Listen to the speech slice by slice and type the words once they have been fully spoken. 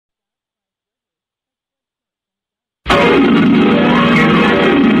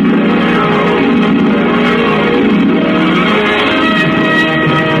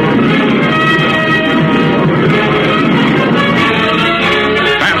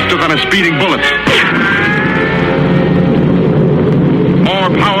than a speeding bullet.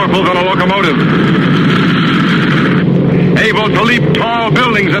 More powerful than a locomotive. Able to leap tall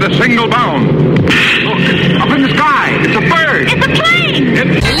buildings at a single bound. Look, up in the sky. It's a bird. It's a plane.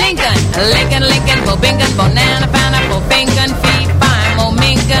 Lincoln, Lincoln, Lincoln, Bobingan, Bonana, pineapple, fingan, fee, fine,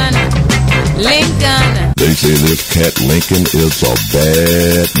 Momingan, Lincoln. They say this cat Lincoln is a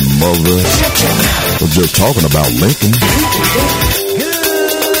bad mother. I was just talking about Lincoln.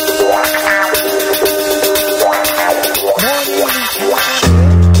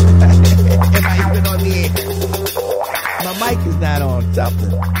 Am I even on the air? My mic is not on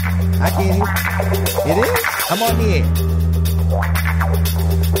something. I can't hear. It is? I'm on the air.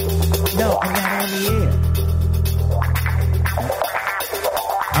 No, I'm not on the air.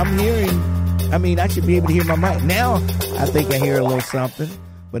 I'm hearing. I mean, I should be able to hear my mic. Now, I think I hear a little something,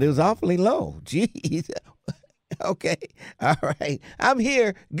 but it was awfully low. Jeez. Okay. All right. I'm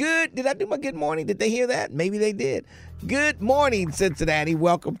here. Good. Did I do my good morning? Did they hear that? Maybe they did. Good morning, Cincinnati.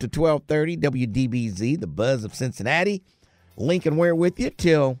 Welcome to 1230 WDBZ, the buzz of Cincinnati. Lincoln Ware with you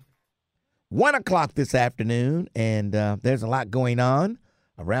till 1 o'clock this afternoon. And there's a lot going on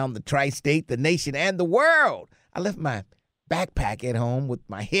around the tri-state, the nation, and the world. I left my backpack at home with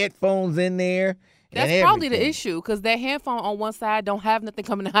my headphones in there. That's probably the issue, because that headphone on one side don't have nothing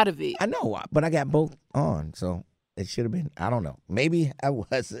coming out of it. I know, but I got both on, so it should have been, I don't know. Maybe I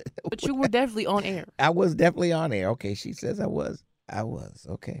wasn't. But you were definitely on air. I was definitely on air. Okay, she says I was. I was,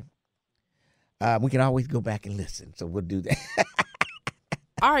 okay. We can always go back and listen, so we'll do that.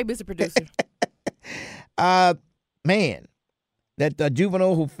 All right, Mr. Producer. Man, that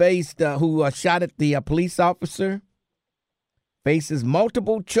juvenile who shot at the police officer faces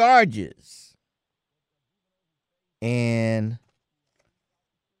multiple charges. And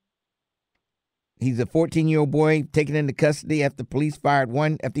he's a 14-year-old boy taken into custody after he fired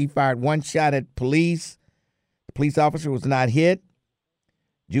one shot at police. The police officer was not hit.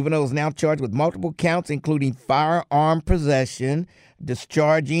 Juvenile is now charged with multiple counts, including firearm possession,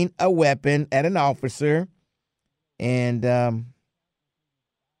 discharging a weapon at an officer, and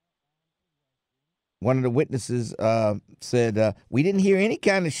one of the witnesses said, we didn't hear any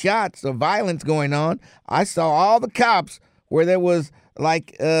kind of shots or violence going on. I saw all the cops where there was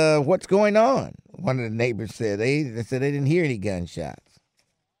like, what's going on? One of the neighbors said. They said they didn't hear any gunshots.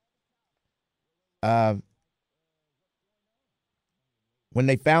 When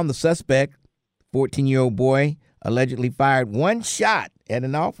they found the suspect, 14-year-old boy allegedly fired one shot at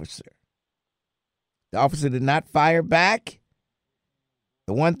an officer. The officer did not fire back.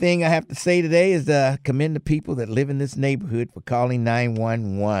 The one thing I have to say today is commend the people that live in this neighborhood for calling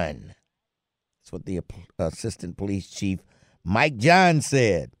 911. That's what the Assistant Police Chief Mike John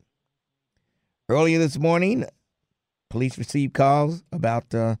said. Earlier this morning, police received calls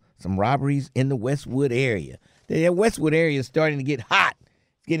about some robberies in the Westwood area. The Westwood area is starting to get hot.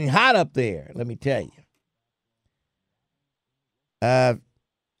 It's getting hot up there, let me tell you. And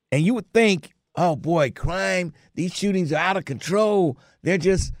you would think, oh, boy, crime, these shootings are out of control. They're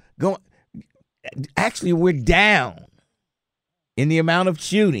just going. Actually, we're down in the amount of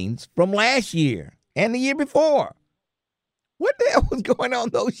shootings from last year and the year before. What the hell was going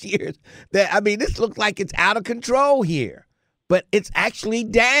on those years? This looks like it's out of control here, but it's actually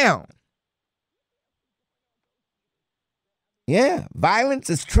down. Yeah,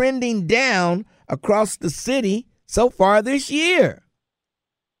 violence is trending down across the city so far this year.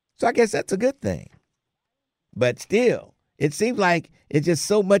 So I guess that's a good thing. But still, it seems like it's just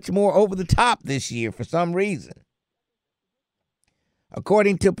so much more over the top this year for some reason.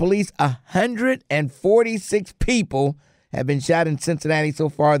 According to police, 146 people have been shot in Cincinnati so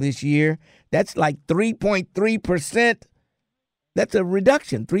far this year. That's like 3.3%. That's a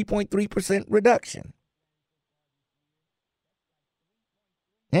reduction, 3.3% reduction.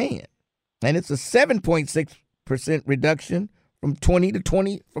 Man. And it's a 7.6% reduction from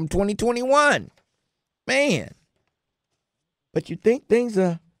 2021. Man. But you think things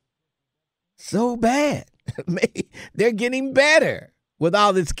are so bad. Maybe they're getting better with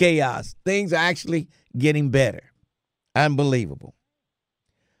all this chaos. Things are actually getting better. Unbelievable.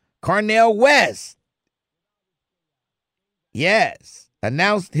 Cornel West, yes,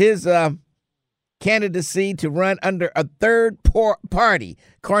 announced his candidacy to run under a third party.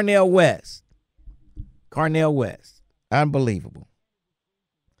 Cornel West. Unbelievable.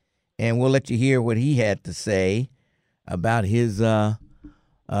 And we'll let you hear what he had to say about his run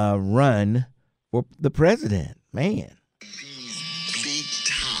for the president. Man. These big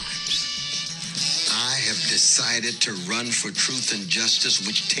times, I have decided to run for truth and justice,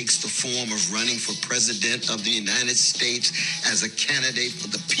 which takes the form of running for president of the United States as a candidate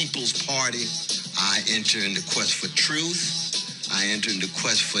for the People's Party, I enter into quest for truth. I enter into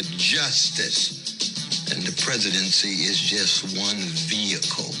quest for justice. And the presidency is just one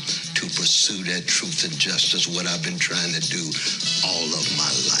vehicle to pursue that truth and justice, what I've been trying to do all of my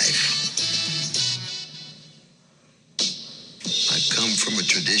life. I come from a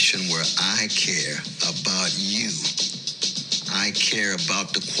tradition where I care about you. I care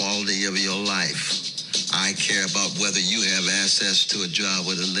about the quality of your life. I care about whether you have access to a job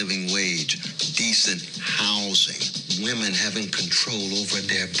with a living wage, decent housing, women having control over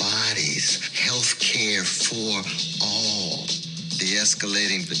their bodies, health care for all,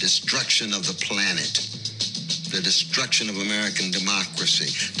 de-escalating the destruction of the planet, the destruction of American democracy.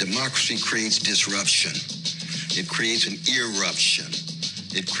 Democracy creates disruption. It creates an eruption.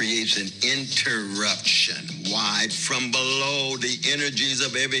 It creates an interruption. Wide from below, the energies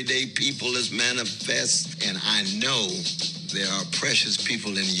of everyday people is manifest. And I know there are precious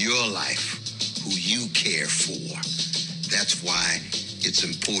people in your life who you care for. That's why it's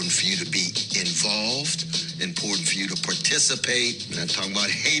important for you to be involved, important for you to participate. We're not talking about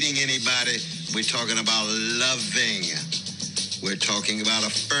hating anybody. We're talking about loving. We're talking about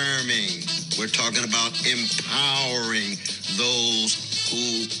affirming. We're talking about empowering those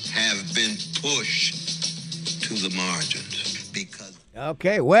who have been pushed to the margins. Because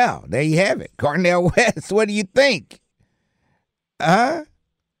Okay, well, there you have it. Cornel West, what do you think?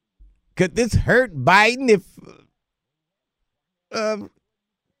 Could this hurt Biden if a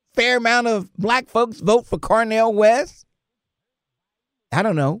fair amount of black folks vote for Cornel West? I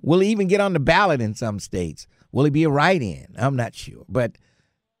don't know. Will he even get on the ballot in some states? Will he be a write-in? I'm not sure. But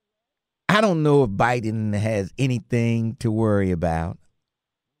I don't know if Biden has anything to worry about.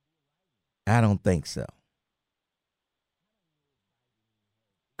 I don't think so.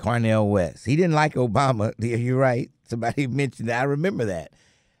 Cornel West. He didn't like Obama. You're right. Somebody mentioned that. I remember that.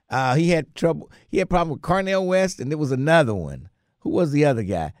 He had trouble. He had problem with Cornel West, and there was another one. Who was the other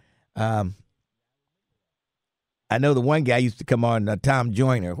guy? I know the one guy used to come on, Tom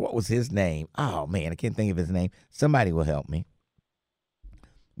Joyner. What was his name? Oh, man, I can't think of his name. Somebody will help me.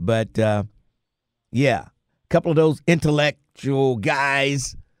 But, yeah, a couple of those intellectual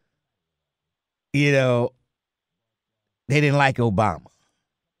guys, you know, they didn't like Obama.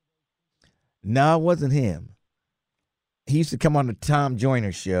 No, it wasn't him. He used to come on the Tom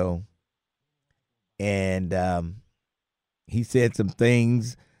Joyner show, and he said some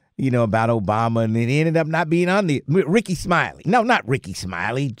things, you know, about Obama, and it ended up not being on the Ricky Smiley. No, not Ricky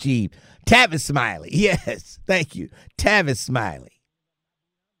Smiley. Gee, Tavis Smiley. Yes, thank you. Tavis Smiley.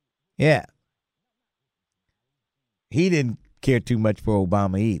 Yeah. He didn't care too much for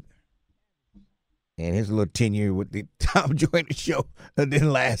Obama either. And his little tenure with the Tom Joyner show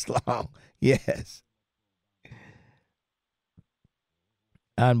didn't last long. Yes.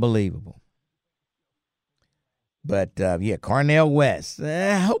 Unbelievable. But, yeah, Cornel West.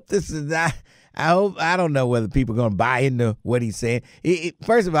 I hope this is not, I don't know whether people are going to buy into what he's saying.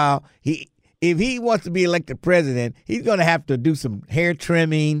 First of all, if he wants to be elected president, he's going to have to do some hair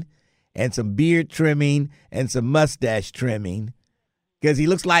trimming and some beard trimming and some mustache trimming, because he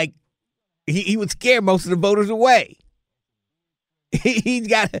looks like he would scare most of the voters away. He's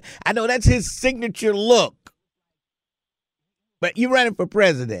got, I know that's his signature look. But you're running for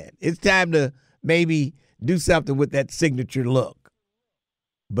president. It's time to maybe do something with that signature look.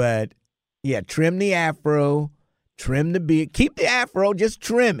 But, yeah, trim the afro, trim the beard. Keep the afro, just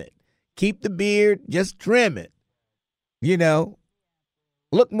trim it. Keep the beard, just trim it. You know,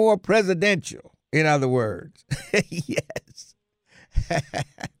 look more presidential, in other words. Yes.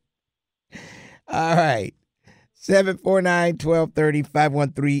 All right.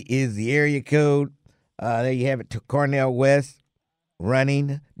 749-1230-513 is the area code. There you have it. Cornel West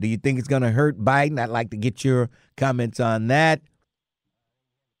running. Do you think it's going to hurt Biden? I'd like to get your comments on that.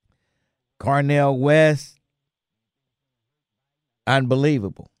 Cornel West,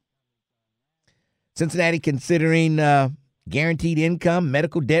 unbelievable. Cincinnati considering guaranteed income,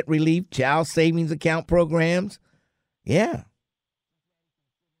 medical debt relief, child savings account programs. Yeah.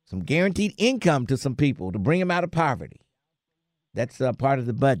 Some guaranteed income to some people to bring them out of poverty. That's part of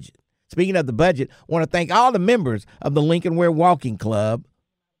the budget. Speaking of the budget, I want to thank all the members of the Lincoln Ware Walking Club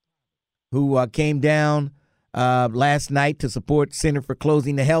who came down last night to support Center for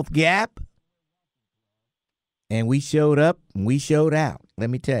Closing the Health Gap. And we showed up and we showed out, let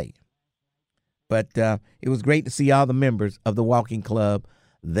me tell you. But it was great to see all the members of the Walking Club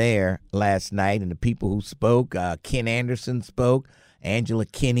there last night, and the people who spoke. Ken Anderson spoke. Angela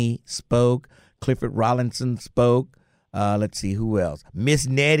Kinney spoke. Clifford Rollinson spoke. Let's see, who else? Miss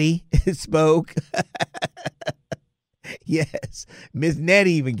Nettie spoke. Yes, Miss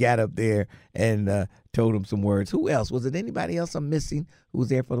Nettie even got up there and told him some words. Who else? Was it anybody else I'm missing who was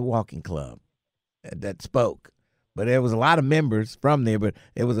there for the walking club that spoke? But there was a lot of members from there, but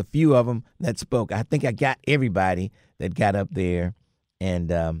there was a few of them that spoke. I think I got everybody that got up there and,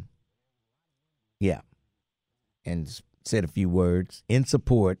 and said a few words in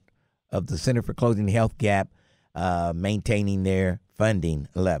support of the Center for Closing the Health Gap, maintaining their funding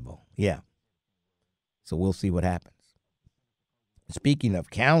level. Yeah. So we'll see what happens. Speaking of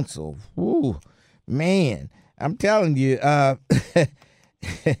council, man, I'm telling you,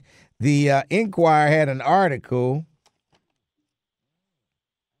 the Inquirer had an article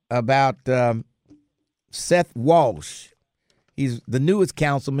about Seth Walsh. He's the newest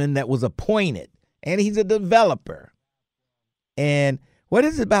councilman that was appointed, and he's a developer. And what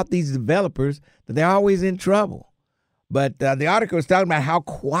is it about these developers that they're always in trouble? But the article is talking about how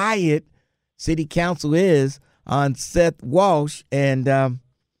quiet city council is on Seth Walsh, and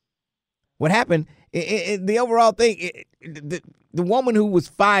what happened, the overall thing, the woman who was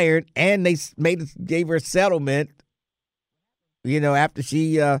fired, and they gave her a settlement, after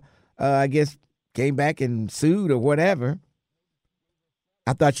she, I guess, came back and sued or whatever.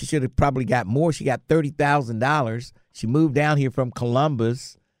 I thought she should have probably got more. She got $30,000. She moved down here from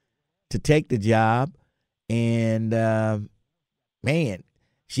Columbus to take the job, and, man,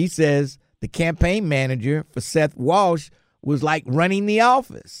 she says the campaign manager for Seth Walsh was like running the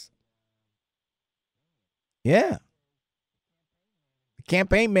office. Yeah. The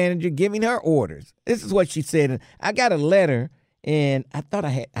campaign manager giving her orders. This is what she said. And I got a letter, and I thought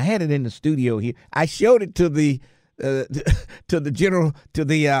I had it in the studio here. I showed it to the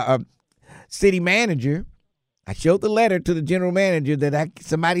city manager. I showed the letter to the general manager that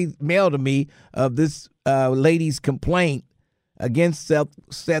somebody mailed to me of this lady's complaint against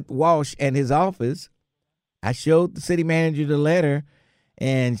Seth Walsh and his office. I showed the city manager the letter,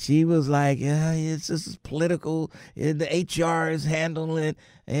 and she was like, "Yeah, this is political. The HR is handling it.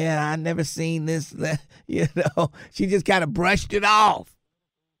 Yeah, I never seen this." She just kind of brushed it off.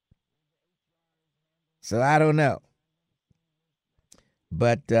 So I don't know.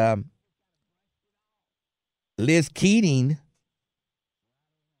 But Liz Keating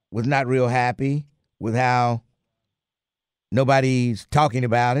was not real happy with how nobody's talking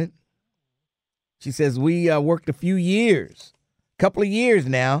about it. She says, we worked a couple of years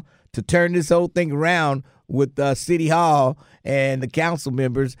now, to turn this whole thing around with City Hall and the council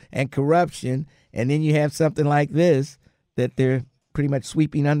members and corruption. And then you have something like this that they're pretty much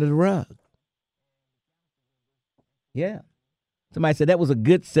sweeping under the rug. Yeah. Somebody said that was a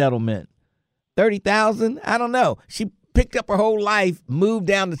good settlement. $30,000? I don't know. She picked up her whole life, moved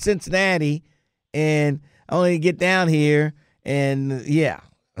down to Cincinnati, and only to get down here. And yeah.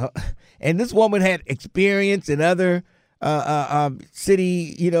 And this woman had experience in other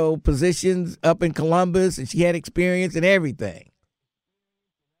city, positions up in Columbus, and she had experience in everything.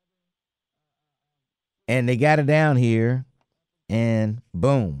 And they got her down here, and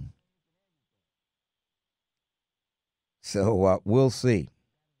boom. So we'll see.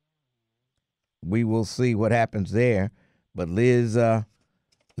 We will see what happens there. But Liz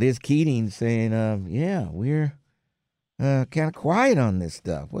Keating saying, we're kind of quiet on this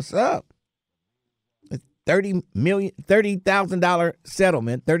stuff. What's up? $30,000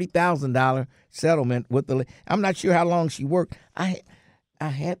 settlement, $30,000 settlement with the. I'm not sure how long she worked. I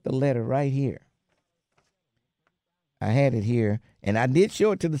had the letter right here. I had it here, and I did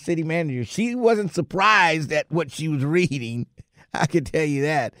show it to the city manager. She wasn't surprised at what she was reading. I can tell you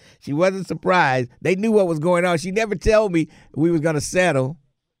that. She wasn't surprised. They knew what was going on. She never told me we was going to settle.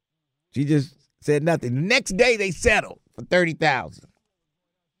 She just said nothing. The next day they settled for $30,000.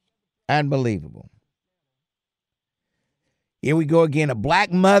 Unbelievable. Here we go again. A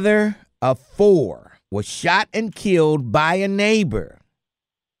black mother of 4 was shot and killed by a neighbor.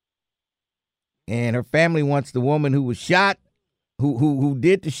 And her family wants the woman who was shot, who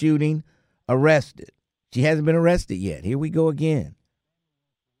did the shooting, arrested. She hasn't been arrested yet. Here we go again.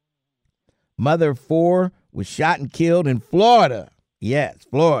 Mother of 4 was shot and killed in Florida. Yes,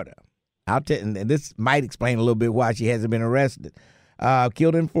 Florida. I'll tell you, and this might explain a little bit why she hasn't been arrested.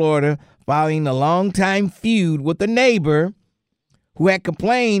 Killed in Florida following a longtime feud with a neighbor who had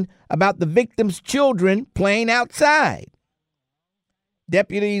complained about the victim's children playing outside.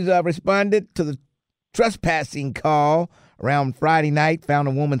 Deputies responded to the trespassing call around Friday night, found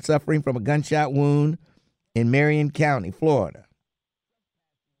a woman suffering from a gunshot wound in Marion County, Florida.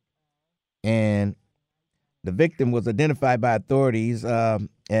 And the victim was identified by authorities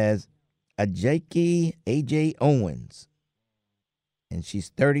as A.J. Owens, and she's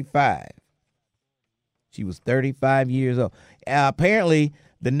 35. She was 35 years old. Apparently,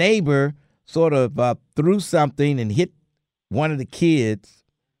 the neighbor sort of threw something and hit one of the kids,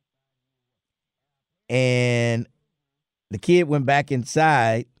 and the kid went back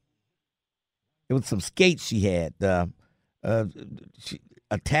inside. It was some skates she had, a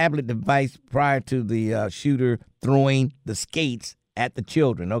tablet device prior to the shooter throwing the skates at the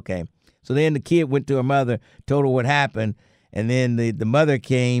children. Okay. So then the kid went to her mother, told her what happened, and then the mother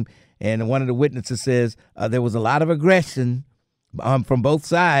came, and one of the witnesses says there was a lot of aggression from both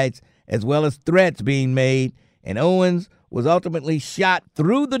sides, as well as threats being made, and Owens was ultimately shot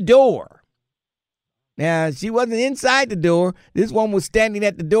through the door. Now, she wasn't inside the door. This one was standing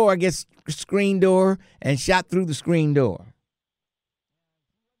at the door, I guess, screen door, and shot through the screen door.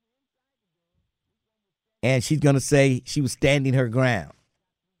 And she's going to say she was standing her ground.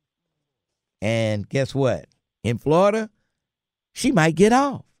 And guess what? In Florida, she might get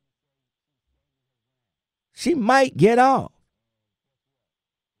off. She might get off.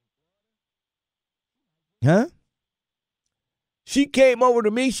 Huh? She came over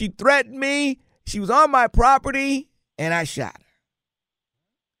to me. She threatened me. She was on my property, and I shot her.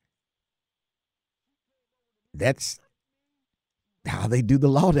 That's how they do the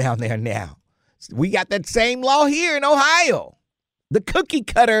law down there now. We got that same law here in Ohio. The cookie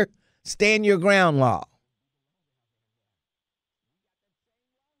cutter stand your ground law.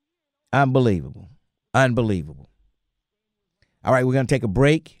 Unbelievable. Unbelievable. All right, we're going to take a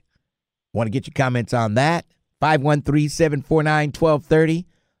break. Want to get your comments on that. 513-749-1230.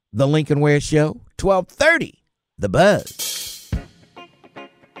 The Lincoln Ware Show, 1230. The Buzz.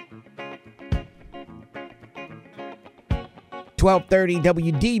 1230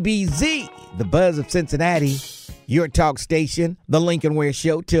 WDBZ, The Buzz of Cincinnati. Your talk station, The Lincoln Ware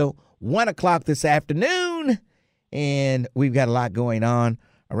Show, till 1 o'clock this afternoon. And we've got a lot going on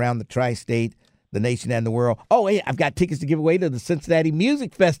around the tri-state, the nation, and the world. Oh, hey, I've got tickets to give away to the Cincinnati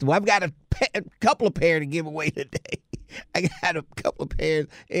Music Festival. I've got a couple of pairs to give away today. I got a couple of pairs.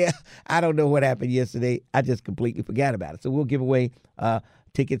 Yeah, I don't know what happened yesterday. I just completely forgot about it. So we'll give away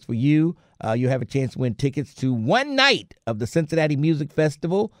tickets for you. You'll have a chance to win tickets to one night of the Cincinnati Music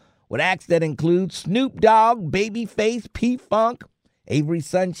Festival with acts that include Snoop Dogg, Babyface, P-Funk, Avery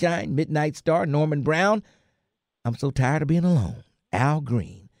Sunshine, Midnight Star, Norman Brown, I'm So Tired of Being Alone, Al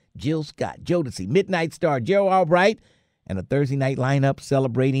Green, Jill Scott, Jodeci, Midnight Star, Gerald Albright, and a Thursday night lineup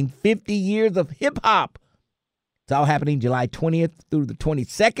celebrating 50 years of hip-hop. It's all happening July 20th through the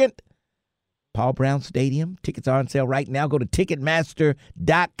 22nd. Paul Brown Stadium. Tickets are on sale right now. Go to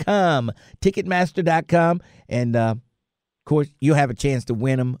Ticketmaster.com. Ticketmaster.com. And, of course, you'll have a chance to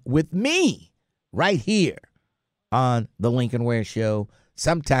win them with me right here on The Lincoln Ware Show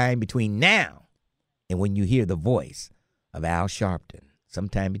sometime between now and when you hear the voice of Al Sharpton.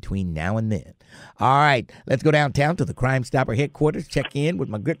 Sometime between now and then. All right, let's go downtown to the Crime Stopper headquarters. Check in with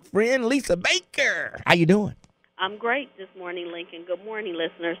my good friend, Lisa Baker. How you doing? I'm great this morning, Lincoln. Good morning,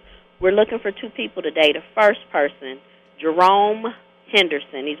 listeners. We're looking for two people today. The first person, Jerome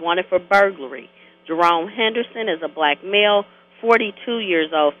Henderson. He's wanted for burglary. Jerome Henderson is a black male, 42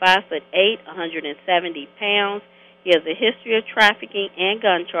 years old, 5'8", 170 pounds. He has a history of trafficking and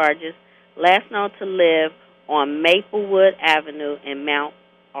gun charges, last known to live on Maplewood Avenue in Mount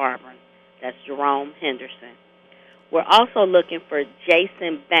Auburn. That's Jerome Henderson. We're also looking for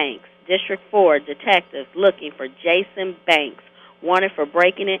Jason Banks. District 4 detectives looking for Jason Banks, wanted for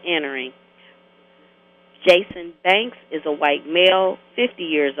breaking and entering. Jason Banks is a white male, 50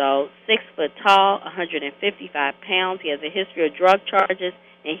 years old, 6 foot tall, 155 pounds. He has a history of drug charges,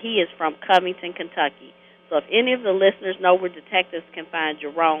 and he is from Covington, Kentucky. So if any of the listeners know where detectives can find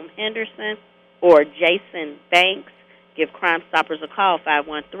Jerome Henderson or Jason Banks, give Crime Stoppers a call,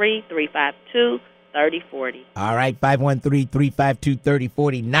 513-352-3040. All right,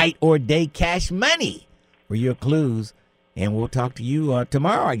 513-352-3040. Night or day cash money for your clues. And we'll talk to you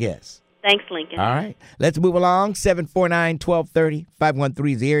tomorrow, I guess. Thanks, Lincoln. All right. Let's move along. 749-1230.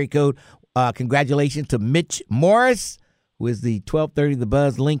 513 is the area code. Congratulations to Mitch Morris, who is the 1230 The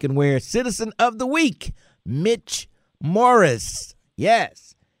Buzz Lincoln Ware Citizen of the Week. Mitch Morris.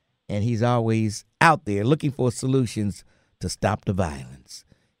 Yes. And he's always out there looking for solutions to stop the violence.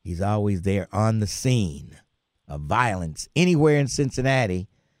 He's always there on the scene of violence. Anywhere in Cincinnati,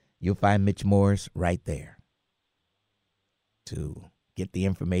 you'll find Mitch Morris right there to get the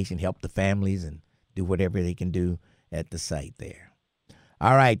information, help the families, and do whatever they can do at the site there.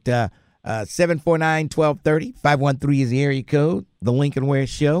 All right, 749-1230. 513 is the area code, The Lincoln Ware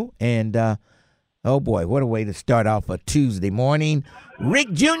Show. And Oh, boy, what a way to start off a Tuesday morning.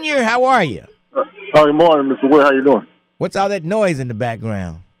 Rick Jr., how are you? Good morning, Mr. Ware. How you doing? What's all that noise in the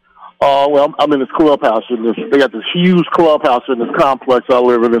background? Well, I'm in this clubhouse. They got this huge clubhouse in this complex I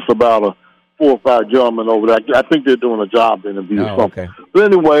live in. It's about 4 or 5 gentlemen over there. I think they're doing a job interview or something. Okay. But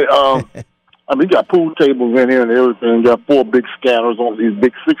anyway, you got pool tables in here and everything. You got 4 big scanners on these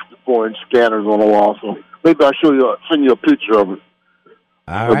big 64-inch scanners on the wall. So maybe I'll send you a picture of it.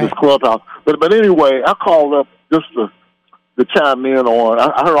 All of right. this clubhouse. But anyway, I called up just to chime in on.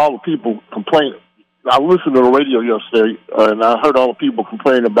 I heard all the people complaining. I listened to the radio yesterday, and I heard all the people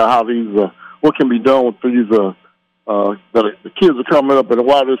complaining about how these what can be done with these that the kids are coming up and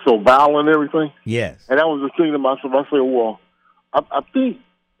why they're so violent and everything. Yes. And I was just thinking to myself, I said, well, I think,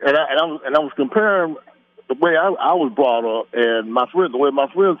 and I was comparing the way I was brought up and the way my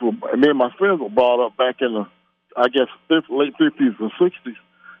friends were brought up back in the, I guess, late 50s and 60s.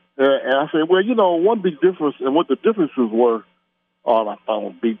 And I said, well, one big difference, and what the differences were, my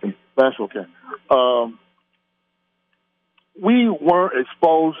phone beeping. That's okay. We weren't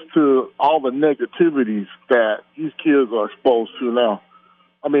exposed to all the negativities that these kids are exposed to now.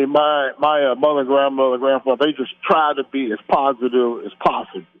 I mean, my mother, grandmother, grandfather, they just try to be as positive as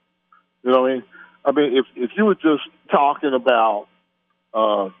possible. You know what I mean? I mean, if you were just talking about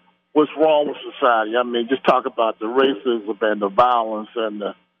what's wrong with society, I mean, just talk about the racism and the violence and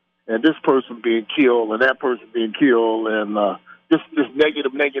this person being killed and that person being killed and just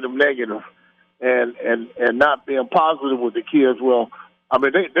negative, and not being positive with the kids. Well, I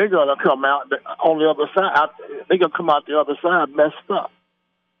mean, they're gonna come out on the other side. They're gonna come out the other side messed up.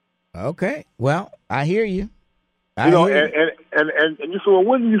 Okay. Well, I hear you. And you say, well,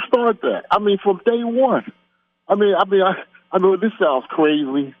 when do you start that? I mean, from day one. I know this sounds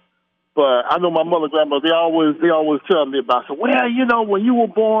crazy, but I know my mother, grandmother, they always tell me about. So, well, when you were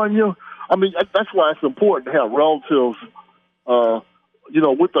born, that's why it's important to have relatives,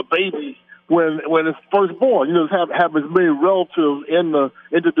 with the baby when it's first born. Have as many relatives in the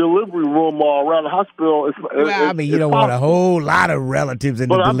delivery room or around the hospital. You don't want a whole lot of relatives in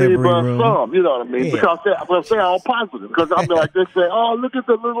the delivery room. Some, you know what I mean? Yeah. Because they're all positive. Because like they say, oh, look at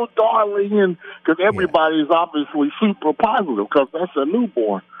the little darling, and because everybody is obviously super positive because that's a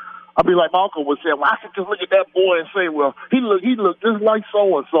newborn. I mean, like my uncle would say, well, I could just look at that boy and say, well, he looked just like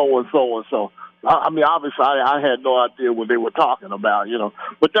so and so and so and so. I mean, obviously, I had no idea what they were talking about,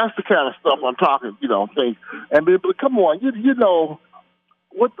 But that's the kind of stuff I'm talking, things. But come on,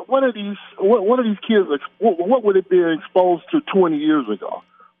 what are these kids? What would it be exposed to 20 years ago?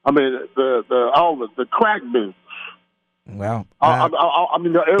 I mean, the crack business. Well,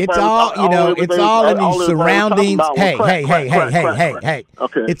 it's all in the surroundings. Hey.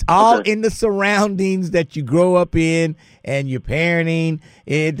 Okay. It's all in the surroundings that you grow up in and your parenting.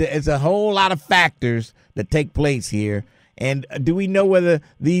 It's a whole lot of factors that take place here. And do we know whether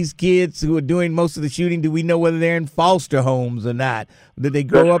these kids who are doing most of the shooting, do we know whether they're in foster homes or not? Did they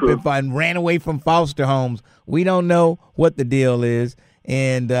grow up and ran away from foster homes? We don't know what the deal is.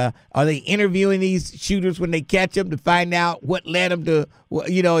 And are they interviewing these shooters when they catch them to find out what led them to,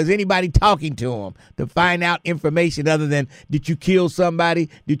 is anybody talking to them to find out information other than, did you kill somebody?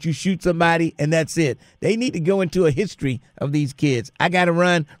 Did you shoot somebody? And that's it. They need to go into a history of these kids. I got to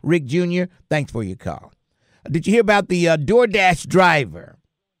run. Rick Jr., thanks for your call. Did you hear about the DoorDash driver?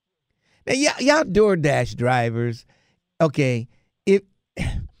 Now, y'all DoorDash drivers, okay,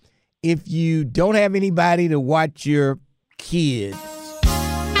 if you don't have anybody to watch your kids,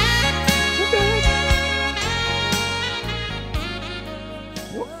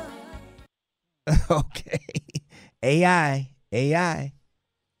 okay. AI.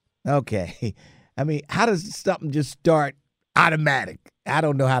 Okay. I mean, how does something just start automatic? I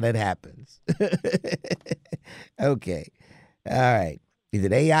don't know how that happens. Okay. All right. Is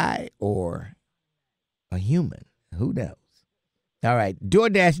it AI or a human? Who knows? All right.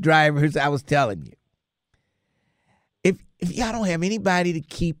 DoorDash drivers, I was telling you. If y'all don't have anybody to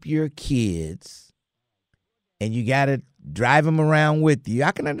keep your kids and you got to drive them around with you,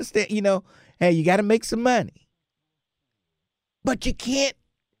 I can understand, hey, you got to make some money. But you can't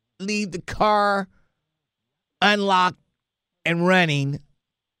leave the car unlocked and running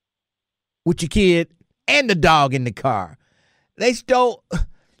with your kid and the dog in the car. They stole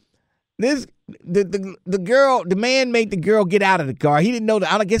this. The man made the girl get out of the car. He didn't know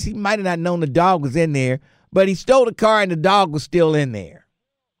I guess he might have not known the dog was in there, but he stole the car and the dog was still in there.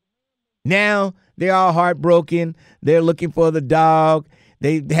 Now they're all heartbroken. They're looking for the dog.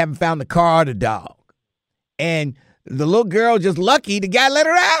 They haven't found the car or the dog. And the little girl, just lucky, the guy let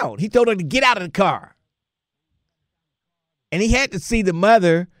her out. He told her to get out of the car. And he had to see the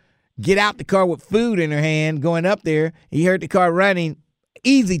mother get out the car with food in her hand, going up there. He heard the car running.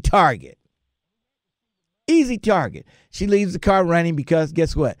 Easy target. Easy target. She leaves the car running because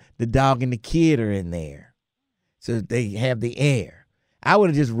guess what? The dog and the kid are in there. So they have the air. I would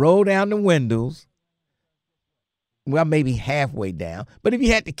have just rolled down the windows. Well, maybe halfway down. But if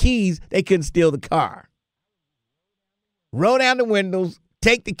you had the keys, they couldn't steal the car. Roll down the windows,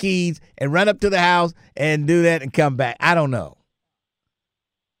 take the keys, and run up to the house and do that and come back. I don't know.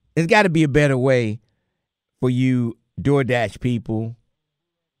 There's got to be a better way for you DoorDash people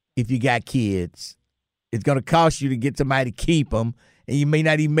if you got kids. It's going to cost you to get somebody to keep them, and you may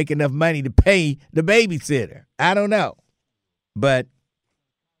not even make enough money to pay the babysitter. I don't know. But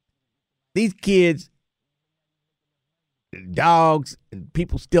these kids, dogs, and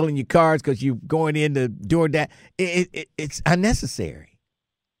people stealing your cars because you're going in to DoorDash, it's unnecessary.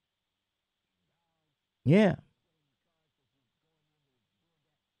 Yeah.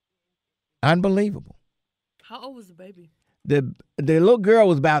 Unbelievable. How old was the baby? The little girl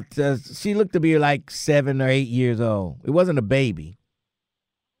was about, she looked to be like 7 or 8 years old. It wasn't a baby.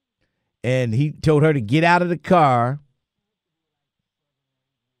 And he told her to get out of the car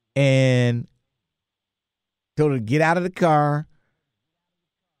and told her to get out of the car.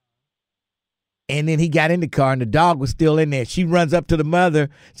 And then he got in the car and the dog was still in there. She runs up to the mother,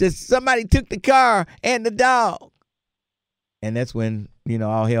 says, somebody took the car and the dog. And that's when,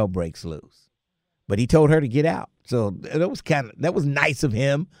 all hell breaks loose. But he told her to get out. So that was nice of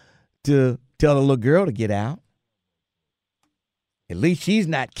him to tell the little girl to get out. At least she's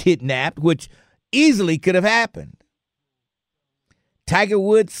not kidnapped, which easily could have happened. Tiger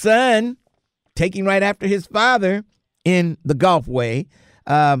Woods' son, taking right after his father in the golf way,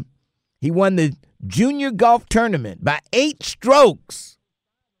 he won the junior golf tournament by 8 strokes.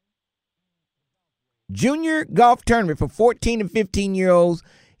 Junior golf tournament for 14 and 15-year-olds,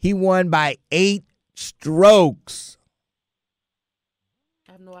 he won by 8 strokes.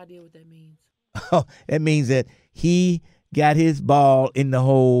 I have no idea what that means. Oh, that means that he got his ball in the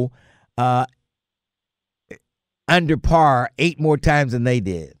hole under par 8 more times than they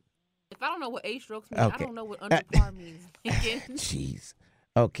did. If I don't know what 8 strokes means, Okay. I don't know what under par means. Jeez.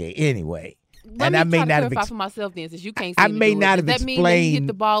 Okay, anyway. Let me try to clarify for myself then, since you can't see I may not have Does that mean that he hit explained.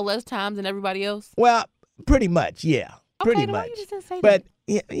 the ball less times than everybody else? Well, pretty much, yeah. Pretty then why much. you just didn't say But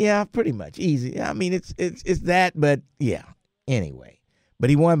that? yeah, pretty much. Easy. I mean, it's that, but yeah. Anyway. But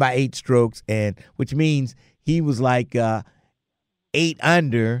he won by 8 strokes, and which means he was like 8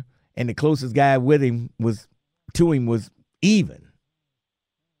 under, and the closest guy with him was even.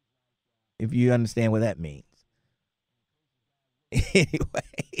 If you understand what that means. Anyway.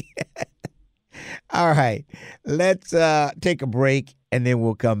 All right. Let's take a break, and then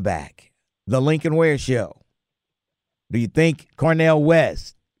we'll come back. The Lincoln Ware Show. Do you think Cornel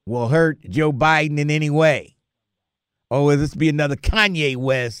West will hurt Joe Biden in any way? Or will this be another Kanye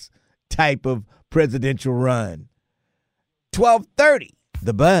West type of presidential run? 12:30,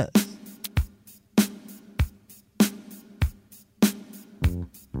 The Buzz.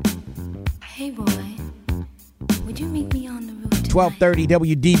 Hey, boy, would you meet me on the road tonight? 12:30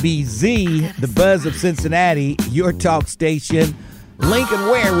 WDBZ, The Buzz of Cincinnati, your talk station. Lincoln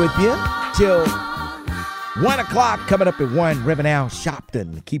Ware with you till 1 o'clock. Coming up at 1, Reverend Al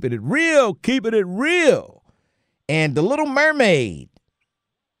Sharpton. Keeping it real, keeping it real. And The Little Mermaid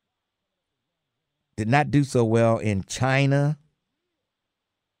did not do so well in China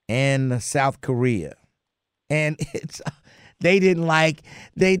and South Korea. And they didn't like,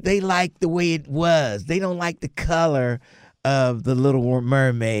 they liked the way it was. They don't like the color of The Little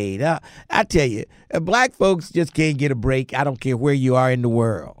Mermaid. I tell you, black folks just can't get a break. I don't care where you are in the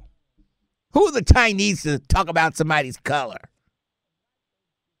world. Who are the Chinese to talk about somebody's color?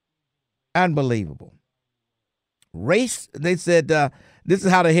 Unbelievable. Race, they said, this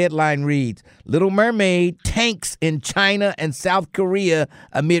is how the headline reads. Little Mermaid tanks in China and South Korea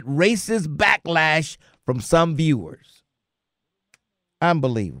amid racist backlash from some viewers.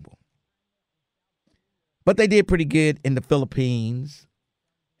 Unbelievable. But they did pretty good in the Philippines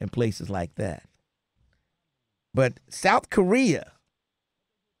and places like that. But South Korea,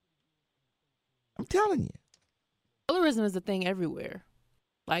 I'm telling you. Colorism is a thing everywhere.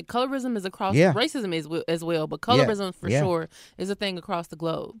 Like, colorism is across, Yeah. racism is as well, but colorism for Yeah. sure is a thing across the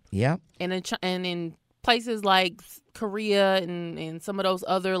globe. Yeah. And in places like Korea and some of those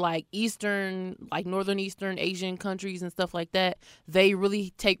other like northern Eastern Asian countries and stuff like that, they really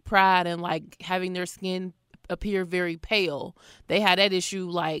take pride in like having their skin appear very pale. They had that issue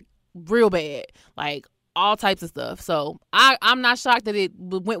like real bad. Like all types of stuff. So I'm not shocked that it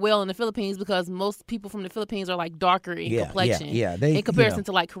went well in the Philippines because most people from the Philippines are like darker in complexion They, in comparison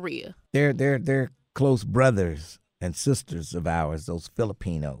to like Korea. They're close brothers and sisters of ours, those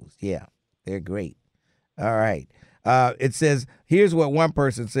Filipinos. Yeah, they're great. All right. It says, here's what one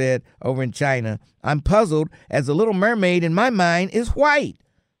person said over in China. I'm puzzled as the Little Mermaid in my mind is white.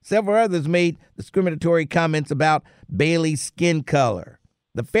 Several others made discriminatory comments about Bailey's skin color.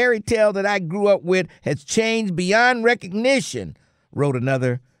 The fairy tale that I grew up with has changed beyond recognition, wrote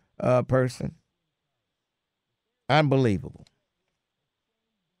another person. Unbelievable.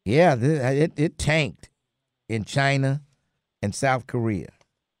 Yeah, it tanked in China and South Korea.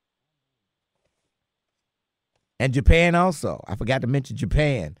 And Japan also. I forgot to mention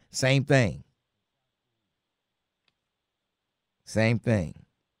Japan. Same thing. Same thing.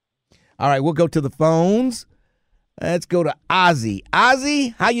 All right, we'll go to the phones. Let's go to Ozzy.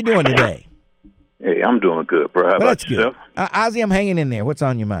 Ozzy, how you doing today? Hey, I'm doing good, bro. How about yourself? Ozzy, I'm hanging in there. What's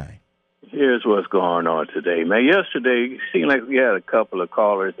on your mind? Here's what's going on today, man. Yesterday, it seemed like we had a couple of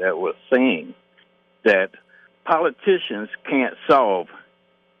callers that were saying that politicians can't solve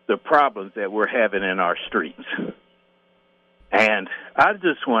the problems that we're having in our streets. And I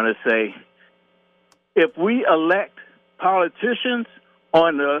just want to say, if we elect politicians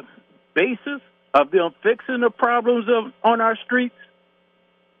on the basis of them fixing the problems on our streets,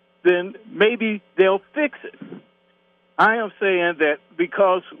 then maybe they'll fix it. I am saying that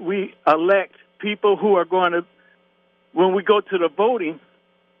because we elect people who are going to, when we go to the voting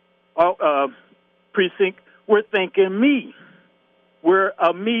precinct, we're thinking me. We're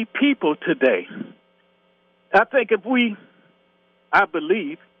a me people today. I think I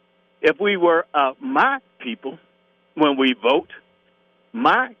believe if we were my people when we vote,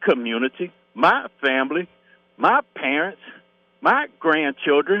 my community, my family, my parents, my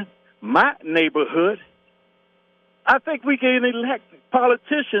grandchildren, my neighborhood, I think we can elect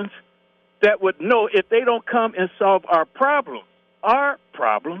politicians that would know if they don't come and solve our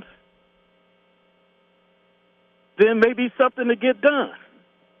problems, then maybe something to get done.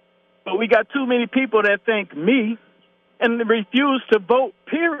 But we got too many people that think me and refuse to vote,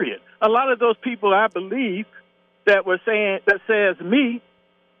 period. A lot of those people, I believe, that says me,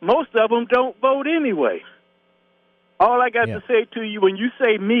 most of them don't vote anyway. All I got to say to you when you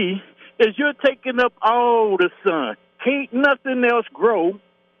say me is you're taking up all the sun. Can't nothing else grow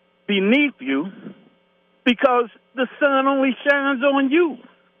beneath you because the sun only shines on you.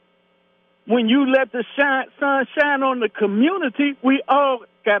 When you let the sun shine on the community, we all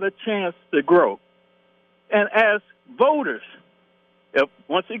got a chance to grow. And as voters,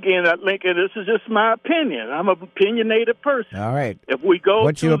 once again, Lincoln, this is just my opinion. I'm an opinionated person. All right. If we go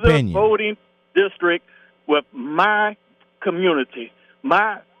What's to your the opinion? voting district with my community,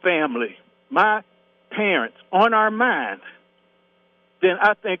 my family, my parents on our mind, then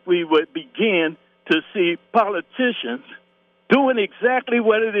I think we would begin to see politicians doing exactly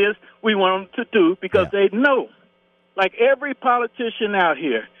what it is we want them to do because they know, like every politician out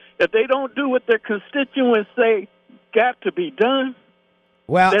here, if they don't do what their constituents say got to be done,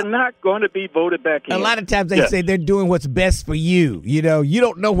 they're not going to be voted back in. A lot of times they say they're doing what's best for you. You know, you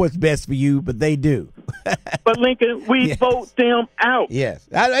don't know what's best for you, but they do. But, Lincoln, we vote them out. Yes.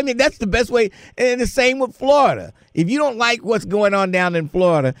 I mean, that's the best way. And the same with Florida. If you don't like what's going on down in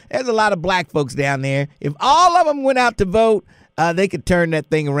Florida, there's a lot of black folks down there. If all of them went out to vote, they could turn that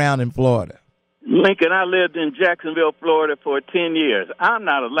thing around in Florida. Lincoln, I lived in Jacksonville, Florida for 10 years. I'm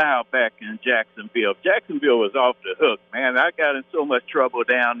not allowed back in Jacksonville. Jacksonville was off the hook, man. I got in so much trouble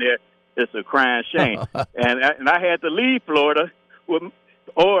down there. It's a crying shame. and I had to leave Florida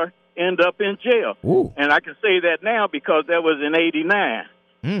or end up in jail. Ooh. And I can say that now because that was in 89.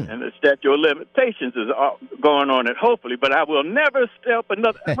 And the statute of limitations is going on it, hopefully. But I will never step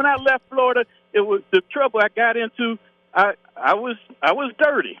another. When I left Florida, it was the trouble I got into. I was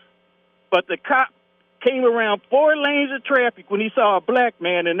dirty. But the cop came around 4 lanes of traffic when he saw a black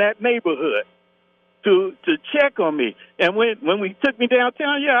man in that neighborhood to check on me. And when we took me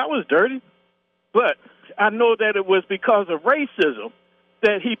downtown, I was dirty. But I know that it was because of racism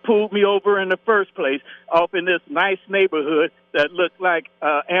that he pulled me over in the first place off in this nice neighborhood that looked like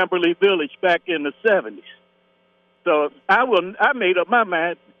Amberley Village back in the 70s. So I made up my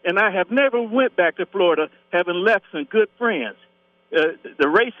mind, and I have never went back to Florida having left some good friends. The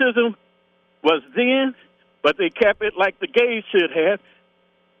racism was then, but they kept it like the gays should have,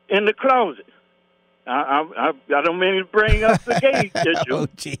 in the closet. I don't mean to bring up the gays issue. Oh,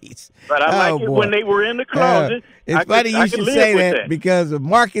 jeez. But I like it when they were in the closet. It's funny you should say that because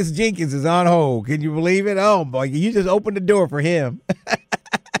Marcus Jenkins is on hold. Can you believe it? Oh, boy, you just opened the door for him.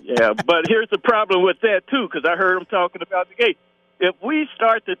 Yeah, but here's the problem with that, too, because I heard them talking about the gay. If we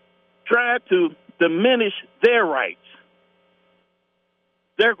start to try to diminish their rights,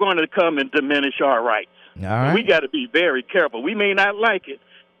 they're going to come and diminish our rights. All right. We got to be very careful. We may not like it,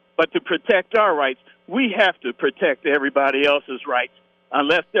 but to protect our rights, we have to protect everybody else's rights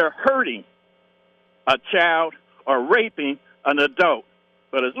unless they're hurting a child or raping an adult.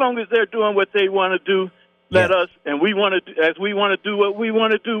 But as long as they're doing what they want to do, let us, and we want to, as we want to do what we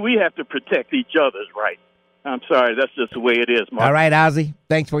want to do, we have to protect each other's rights. I'm sorry, that's just the way it is, Mark. All right, Ozzy,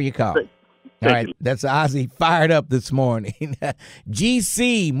 thanks for your call. Thank All right, you. that's Ozzy fired up this morning.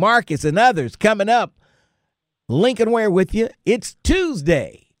 GC, Marcus, and others coming up. Lincoln Ware with you. It's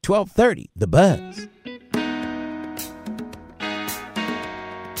Tuesday, 12:30, The Buzz.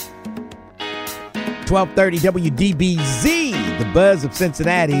 1230 WDBZ, The Buzz of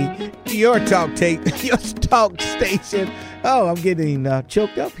Cincinnati, your talk station. Oh, I'm getting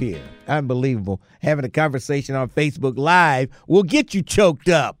choked up here. Unbelievable. Having a conversation on Facebook Live will get you choked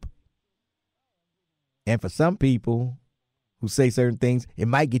up. And for some people who say certain things, it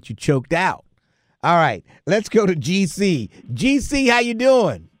might get you choked out. All right, let's go to GC. GC, how you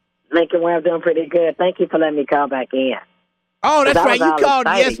doing? Lincoln, I'm doing pretty good. Thank you for letting me call back in. Oh, that's right. You called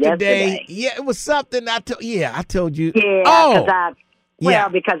yesterday. Yeah, it was something I told. Yeah, I told you. Yeah,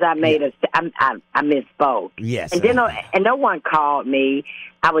 because I made I misspoke. Yes. And then no one called me.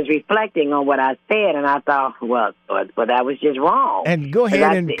 I was reflecting on what I said, and I thought, well, that was just wrong. And go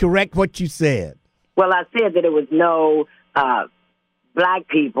ahead and correct what you said. Well, I said that it was no black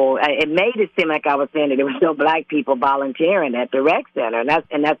people. It made it seem like I was saying that there was no black people volunteering at the rec center,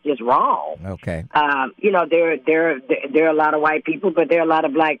 and that's just wrong. Okay. There are a lot of white people, but there are a lot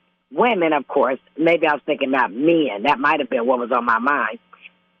of black women, of course. Maybe I was thinking about men. That might have been what was on my mind.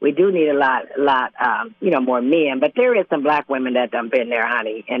 We do need a lot, more men, but there is some black women that done been there,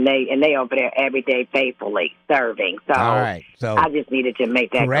 honey, and they over there every day faithfully serving. So, all right. So I just needed to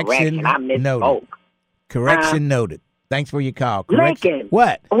make that correction. I misspoke. Noted. Correction noted. Thanks for your call. Lincoln.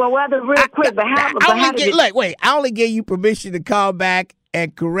 What? Well, real quick, I only gave you permission to call back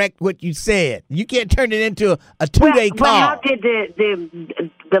and correct what you said. You can't turn it into a 2-day call. Well, how did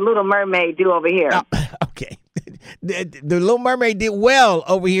the Little Mermaid do over here? Okay. The Little Mermaid did well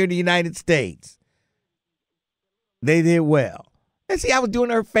over here in the United States. They did well. And see, I was doing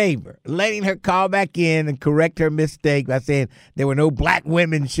her a favor, letting her call back in and correct her mistake by saying there were no black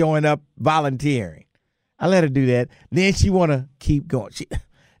women showing up volunteering. I let her do that. Then she want to keep going.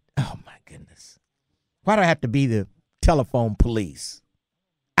 Oh, my goodness. Why do I have to be the telephone police?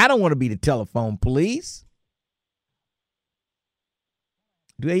 I don't want to be the telephone police.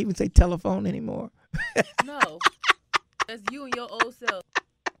 Do they even say telephone anymore? No. That's you and your old self.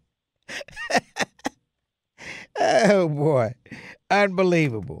 Oh, boy.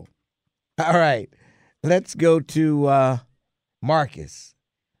 Unbelievable. All right. Let's go to Marcus.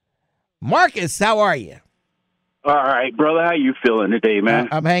 Marcus, how are you? All right, brother. How you feeling today, man?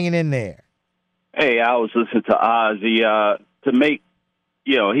 I'm hanging in there. Hey, I was listening to Ozzy to make,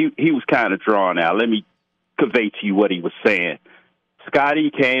 he was kind of drawn out. Let me convey to you what he was saying. Scotty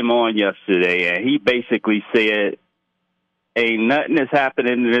came on yesterday, and he basically said, ain't nothing that's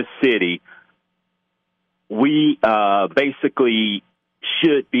happening in this city. We basically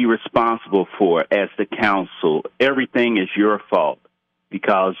should be responsible for as the council. Everything is your fault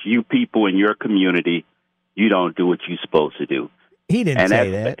because you people in your community, you don't do what you're supposed to do. He didn't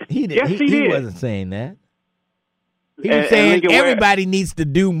say that. He did. Yes, he wasn't saying that. He was saying everybody needs to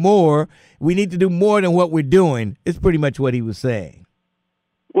do more. We need to do more than what we're doing. It's pretty much what he was saying.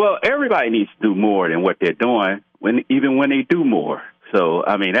 Well, everybody needs to do more than what they're doing, even when they do more. So,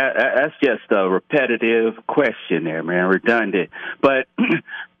 I mean, that's just a repetitive question there, man, redundant. But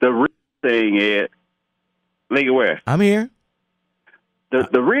the real thing is, Lincoln Ware. I'm here.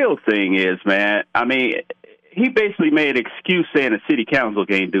 The real thing is, man, I mean, he basically made an excuse saying the city council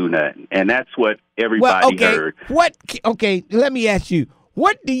can't do nothing, and that's what everybody heard. Okay, let me ask you,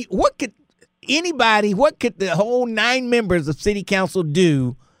 what could the whole 9 members of city council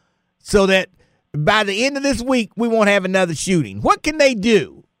do so that by the end of this week we won't have another shooting? What can they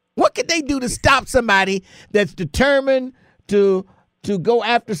do? What can they do to stop somebody that's determined to go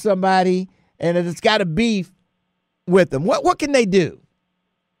after somebody and that's got a beef with them? What can they do?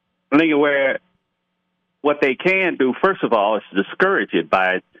 Lincoln Ware, what they can do, first of all, is discourage it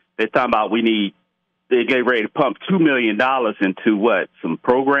by, they're talking about they get ready to pump $2 million into some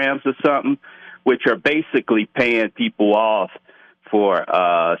programs or something, which are basically paying people off for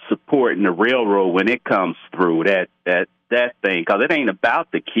supporting the railroad when it comes through that thing. Because it ain't about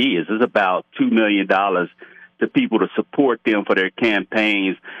the kids. It's about $2 million to people to support them for their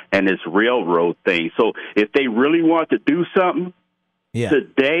campaigns and this railroad thing. So if they really want to do something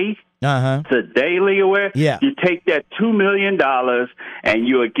today, Ware, you take that $2 million and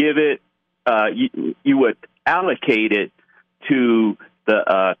you would give it, you would allocate it to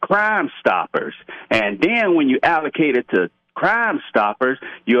the Crime Stoppers. And then when you allocate it to Crime Stoppers,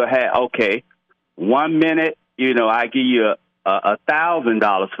 you'll have, 1 minute, I give you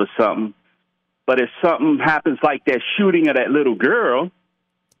 $1,000 for something. But if something happens like that shooting of that little girl,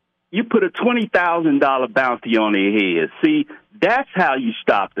 you put a $20,000 bounty on their head. See, that's how you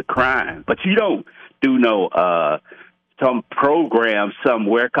stop the crime. But you don't do no some program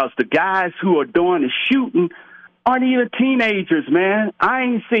somewhere, because the guys who are doing the shooting aren't even teenagers, man. I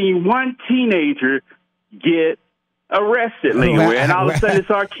ain't seen one teenager get arrested, and all of a sudden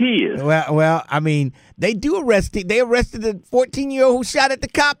it's our kids. Well, I mean, they do arrest. They arrested the 14-year-old who shot at the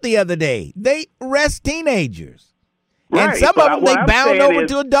cop the other day. They arrest teenagers, and some of them they bound over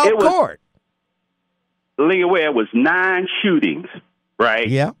to adult court. Ware, it was 9 shootings, right?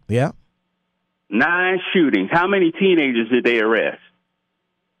 Yeah. 9 shootings. How many teenagers did they arrest?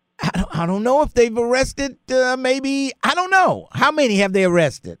 I don't know if they've arrested. Maybe, I don't know. How many have they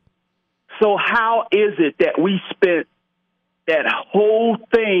arrested? So how is it that we spent that whole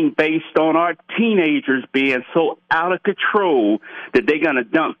thing based on our teenagers being so out of control that they're going to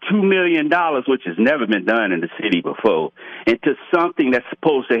dump $2 million, which has never been done in the city before, into something that's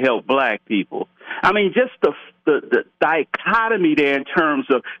supposed to help black people? I mean, just the dichotomy there in terms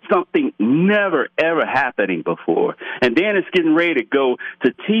of something never, ever happening before. And then it's getting ready to go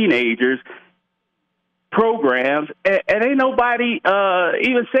to teenagers programs, and ain't nobody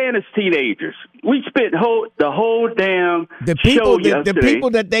even saying it's teenagers. We spent the whole damn show yesterday. The people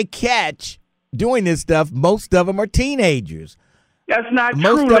that they catch doing this stuff, most of them are teenagers. That's not most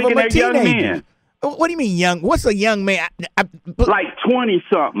true. Most of them are teenagers. Young men. What do you mean young? What's a young man? Like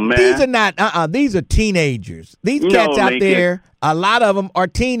 20-something, man. These are not, these are teenagers. These cats out there, a lot of them are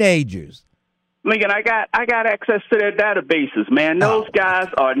teenagers. Lincoln, I got access to their databases, man. Those guys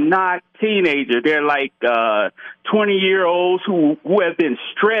are not teenagers. They're like 20-year-olds who have been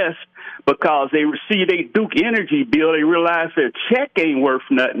stressed because they receive a Duke Energy bill. They realize their check ain't worth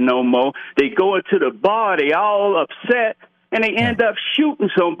nothing no more. They go into the bar. They all upset. And they end up shooting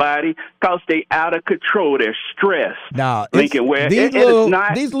somebody because they out of control. They're stressed. No, Lincoln, where these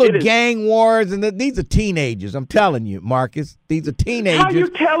little gang wars, and these are teenagers. I'm telling you, Marcus. These are teenagers. How you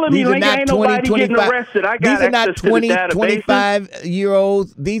telling me, Lincoln, ain't nobody getting arrested? I got access to the databases.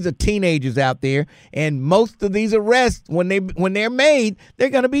 25-year-olds. These are teenagers out there, and most of these arrests, when they're made, they're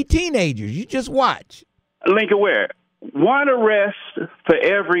going to be teenagers. You just watch. Lincoln, where? One arrest for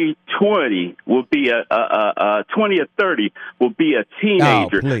every 20 will be a 20 or 30 will be a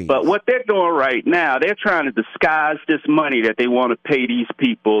teenager. Oh, but what they're doing right now, they're trying to disguise this money that they want to pay these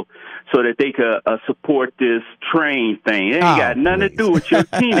people so that they could support this train thing. It ain't got nothing to do with your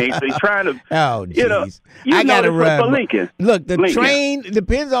teenage. They're trying to, I got to run. Lincoln. Look, the train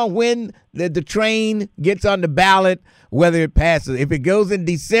depends on when the train gets on the ballot, whether it passes. If it goes in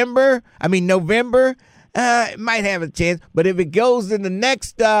November, it might have a chance, but if it goes in the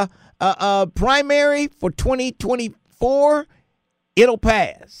next primary for 2024, it'll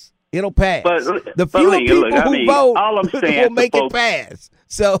pass. It'll pass. But the fewer people who vote all I'm saying will make it pass.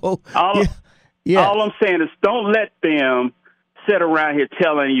 So all I'm saying is don't let them sit around here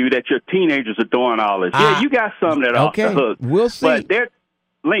telling you that your teenagers are doing all this. You got some that are off the hook. We'll see. But they're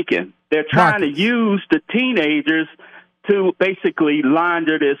trying to use the teenagers to basically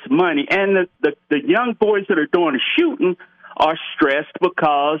launder this money. And the young boys that are doing the shooting are stressed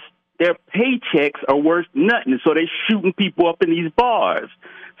because their paychecks are worth nothing. So they're shooting people up in these bars.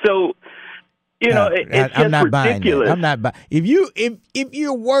 So, it's just ridiculous. I'm not buying. If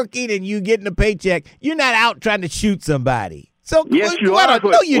you're working and you're getting a paycheck, you're not out trying to shoot somebody. So yes, you are.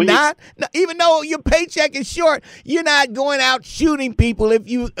 No, you're not. No, even though your paycheck is short, you're not going out shooting people if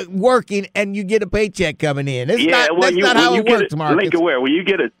you working and you get a paycheck coming in. That's not how it works, Marcus. Lincoln, Ware, when you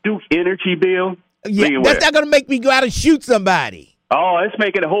get a Duke Energy bill, that's not going to make me go out and shoot somebody. Oh, it's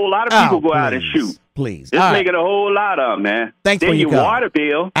making a whole lot of people go out and shoot. Please. It's making a whole lot of them, man. Thanks for your call. water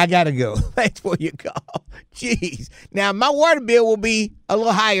bill. I got to go. Thanks for your call. Jeez. Now, my water bill will be a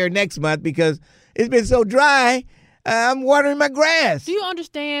little higher next month because it's been so dry. I'm watering my grass. Do you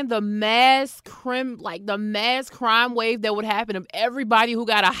understand the mass crime wave that would happen if everybody who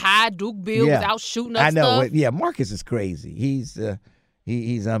got a high Duke bill was out shooting up stuff? I know. Yeah, Marcus is crazy. He's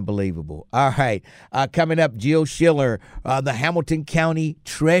He's unbelievable. All right. Coming up, Jill Schiller, the Hamilton County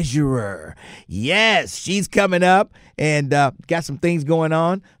Treasurer. Yes, she's coming up and got some things going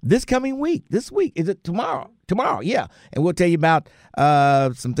on this coming week. This week. Is it tomorrow? Tomorrow, yeah. And we'll tell you about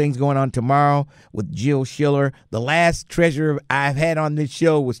some things going on tomorrow with Jill Schiller. The last treasurer I've had on this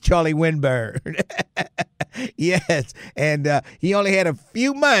show was Charlie Winburn. Yes. And he only had a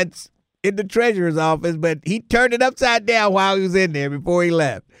few months in the treasurer's office, but he turned it upside down while he was in there before he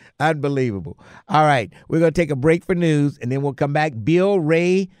left. Unbelievable. All right, we're going to take a break for news, and then we'll come back. Bill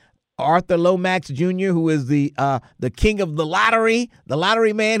Ray Arthur Lomax Jr., who is the king of the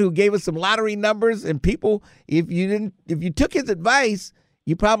lottery man who gave us some lottery numbers. And people, if you took his advice,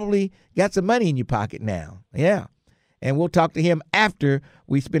 you probably got some money in your pocket now. Yeah. And we'll talk to him after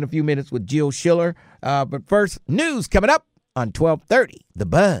we spend a few minutes with Jill Schiller. But first, news coming up on 1230, The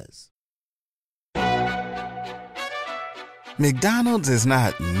Buzz. McDonald's is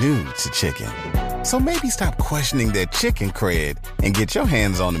not new to chicken. So maybe stop questioning their chicken cred and get your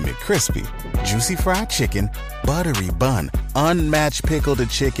hands on the McCrispy. Juicy fried chicken, buttery bun, unmatched pickle to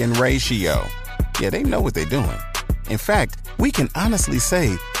chicken ratio. Yeah, they know what they're doing. In fact, we can honestly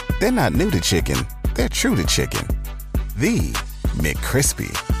say they're not new to chicken. They're true to chicken. The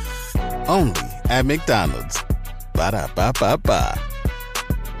McCrispy. Only at McDonald's. Ba-da-ba-ba-ba.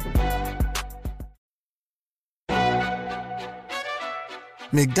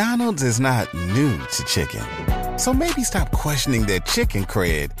 McDonald's is not new to chicken. So maybe stop questioning their chicken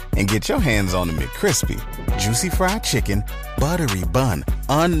cred and get your hands on the McCrispy. Juicy fried chicken, buttery bun,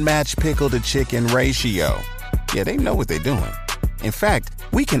 unmatched pickle to chicken ratio. Yeah, they know what they're doing. In fact,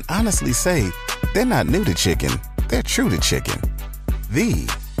 we can honestly say they're not new to chicken. They're true to chicken. The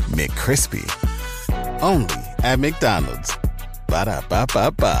McCrispy. Only at McDonald's.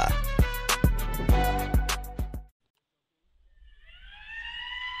 Ba-da-ba-ba-ba.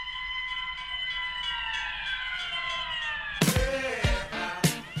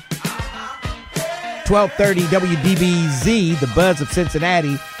 .1230 WDBZ, the Buzz of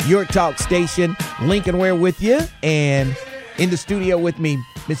Cincinnati, your talk station. Lincoln Ware with you, and in the studio with me,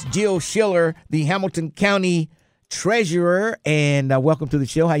 Miss Jill Schiller, the Hamilton County Treasurer, and welcome to the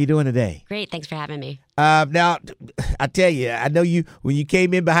show. How you doing today? Great, thanks for having me. Now, I tell you, I know you when you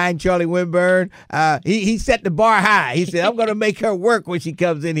came in behind Charlie Winburn, he set the bar high. He said, I'm going to make her work when she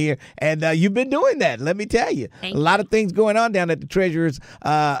comes in here, and you've been doing that, let me tell you. A lot of things going on down at the Treasurer's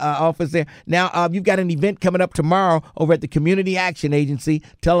office there. Now, you've got an event coming up tomorrow over at the Community Action Agency.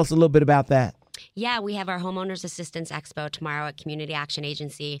 Tell us a little bit about that. Yeah, we have our Homeowners Assistance Expo tomorrow at Community Action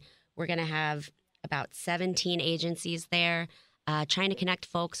Agency. We're going to have about 17 agencies there trying to connect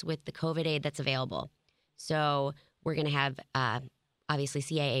folks with the COVID aid that's available. So we're going to have, obviously,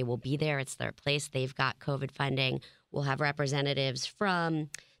 CAA will be there. It's their place. They've got COVID funding. We'll have representatives from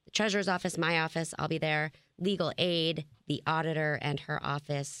the Treasurer's office, my office. I'll be there. Legal aid, the auditor and her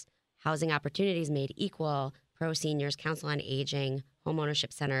office, Housing Opportunities Made Equal, Pro Seniors, Council on Aging,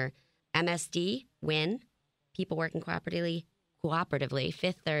 Homeownership Center, MSD, WIN, People Working Cooperatively,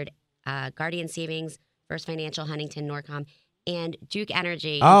 Fifth Third, Guardian Savings, First Financial, Huntington, Norcom, and Duke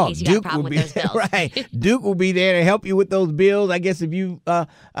Energy, in case you got a problem with those bills. Right. Duke will be there to help you with those bills. I guess if you,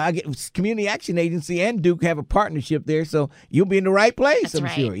 Community Action Agency and Duke have a partnership there, so you'll be in the right place, I'm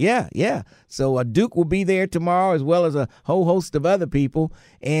sure. Yeah. So Duke will be there tomorrow, as well as a whole host of other people.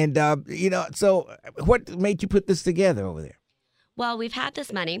 And, so what made you put this together over there? Well, we've had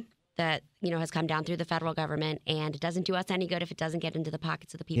this money that, has come down through the federal government, and it doesn't do us any good if it doesn't get into the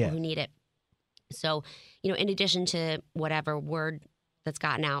pockets of the people who need it. So, in addition to whatever word that's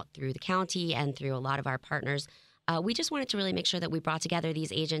gotten out through the county and through a lot of our partners, we just wanted to really make sure that we brought together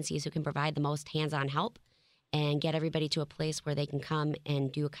these agencies who can provide the most hands-on help and get everybody to a place where they can come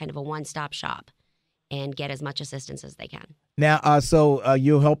and do a kind of a one-stop shop and get as much assistance as they can. Now, so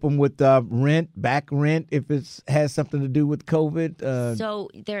you'll help them with back rent, if it has something to do with COVID? So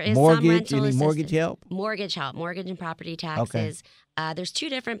there is mortgage, some rental any assistance. Mortgage help? Mortgage and property taxes. Okay. There's two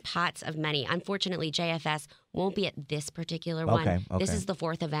different pots of money. Unfortunately, JFS won't be at this particular one. Okay. This is the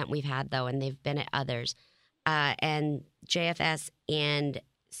fourth event we've had, though, and they've been at others. And JFS and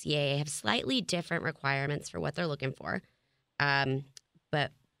CAA have slightly different requirements for what they're looking for.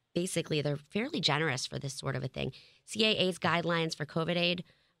 But basically, they're fairly generous for this sort of a thing. CAA's guidelines for COVID aid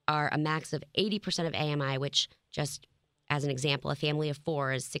are a max of 80% of AMI, which, just as an example, a family of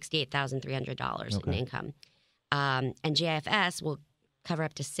four is $68,300 in income. And JFS will cover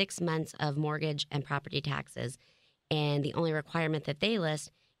up to 6 months of mortgage and property taxes. And the only requirement that they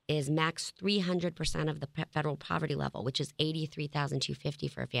list is max 300% of the federal poverty level, which is $83,250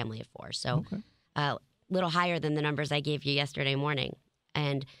 for a family of four. So a little higher than the numbers I gave you yesterday morning.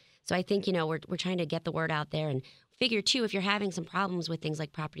 And so I think, we're trying to get the word out there and figure, too, if you're having some problems with things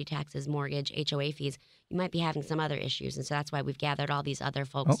like property taxes, mortgage, HOA fees, you might be having some other issues. And so that's why we've gathered all these other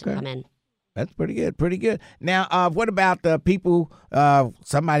folks to come in. That's pretty good. Now, what about the people,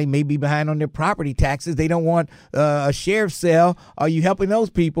 somebody may be behind on their property taxes. They don't want a sheriff's sale. Are you helping those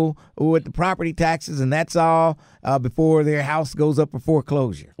people with the property taxes, and that's all before their house goes up for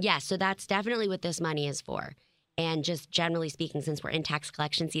foreclosure? Yeah, so that's definitely what this money is for. And just generally speaking, since we're in tax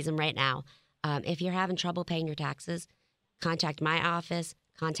collection season right now, if you're having trouble paying your taxes, contact my office,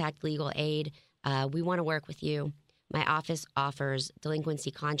 contact legal aid. We want to work with you. My office offers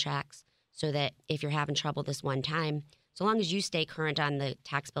delinquency contracts, so that if you're having trouble this one time, so long as you stay current on the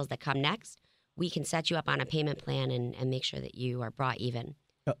tax bills that come next, we can set you up on a payment plan and make sure that you are brought even.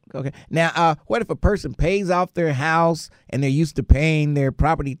 Okay. Now, what if a person pays off their house and they're used to paying their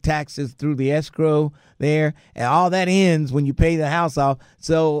property taxes through the escrow there, and all that ends when you pay the house off?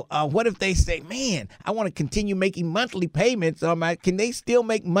 So what if they say, man, I want to continue making monthly payments on can they still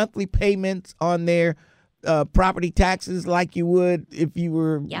make monthly payments on their property taxes like you would if you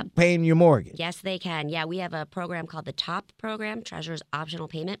were paying your mortgage? Yes, they can. Yeah, we have a program called the TOP program, Treasurer's Optional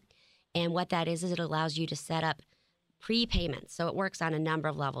Payment. And what that is it allows you to set up prepayments. So it works on a number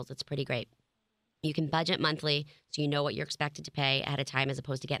of levels. It's pretty great. You can budget monthly so you know what you're expected to pay at a time as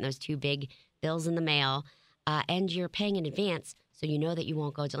opposed to getting those two big bills in the mail. And you're paying in advance so you know that you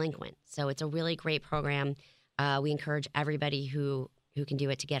won't go delinquent. So it's a really great program. We encourage everybody who can do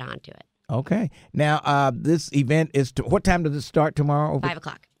it to get onto it. Okay. Now, this event is, what time does it start tomorrow? 5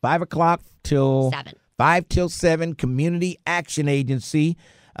 o'clock. 5 o'clock till 7. 5 till 7, Community Action Agency.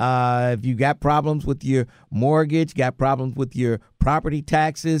 If you got problems with your mortgage, got problems with your property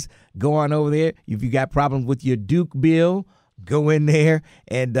taxes, go on over there. If you got problems with your Duke bill, go in there,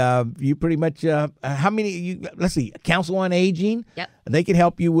 and you pretty much, let's see, Council on Aging. Yep. They can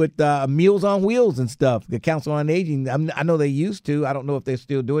help you with Meals on Wheels and stuff. The Council on Aging, I know they used to. I don't know if they're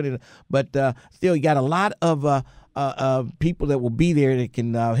still doing it, but still, you got a lot of people that will be there that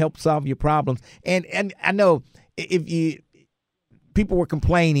can help solve your problems. And I know people were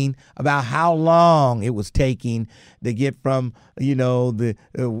complaining about how long it was taking to get from,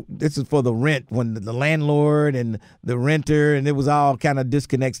 this is for the rent, when the landlord and the renter, and it was all kind of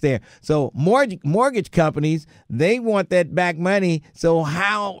disconnects there. So mortgage companies, they want that back money. So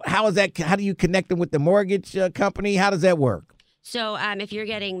how is that? How do you connect them with the mortgage company? How does that work? So if you're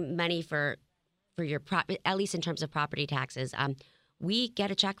getting money for your at least in terms of property taxes, we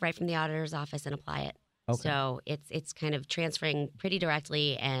get a check right from the auditor's office and apply it. Okay. So it's kind of transferring pretty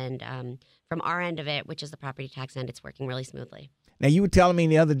directly, and from our end of it, which is the property tax end, it's working really smoothly. Now, you were telling me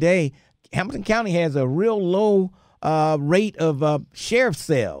the other day, Hamilton County has a real low rate of sheriff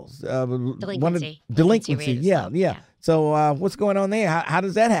sales. Delinquency. Yeah. So what's going on there? How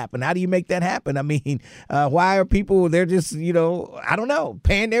does that happen? How do you make that happen? I mean, why are people, they're just, I don't know,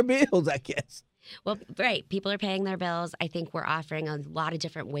 paying their bills, I guess. Well, right. People are paying their bills. I think we're offering a lot of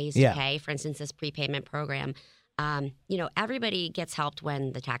different ways to pay. For instance, this prepayment program. Everybody gets helped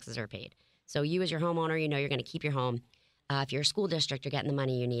when the taxes are paid. So you as your homeowner, you're going to keep your home. If you're a school district, you're getting the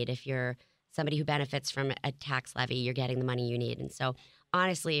money you need. If you're somebody who benefits from a tax levy, you're getting the money you need. And so,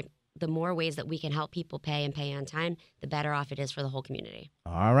 honestly, the more ways that we can help people pay and pay on time, the better off it is for the whole community.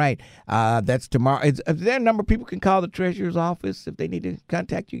 All right. That's tomorrow. Is there a number people can call the treasurer's office if they need to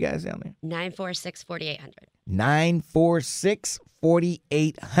contact you guys down there? 946-4800.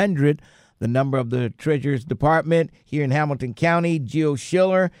 946-4800. The number of the Treasurer's Department here in Hamilton County. Jill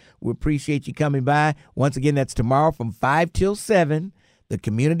Schiller, we appreciate you coming by. Once again, that's tomorrow from 5 till 7. The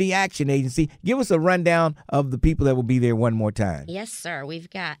Community Action Agency. Give us a rundown of the people that will be there one more time. Yes, sir. We've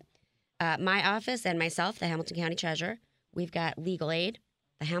got my office and myself, the Hamilton County Treasurer. We've got legal aid,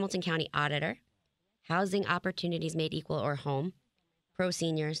 the Hamilton County Auditor, Housing Opportunities Made Equal or Home, Pro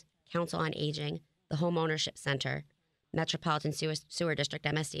Seniors, Council on Aging, the Home Ownership Center, Metropolitan Sewer District,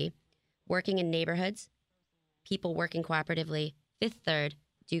 MSD, Working in Neighborhoods, People Working Cooperatively, Fifth Third,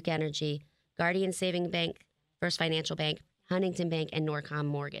 Duke Energy, Guardian Saving Bank, First Financial Bank, Huntington Bank, and Norcom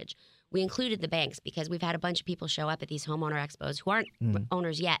Mortgage. We included the banks because we've had a bunch of people show up at these homeowner expos who aren't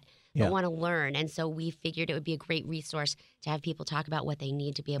owners yet, but want to learn. And so we figured it would be a great resource to have people talk about what they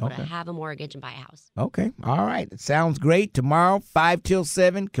need to be able to have a mortgage and buy a house. Okay. All right. It sounds great. Tomorrow, 5 till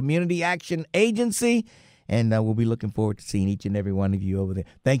 7, Community Action Agency. And we'll be looking forward to seeing each and every one of you over there.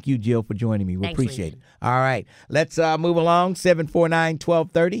 Thank you, Jill, for joining me. We appreciate it. All right. Let's move along.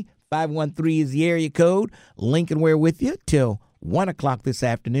 749-1230. 513 is the area code. Lincoln Ware with you till 1 o'clock this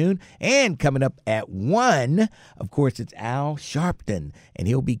afternoon. And coming up at 1, of course, it's Al Sharpton. And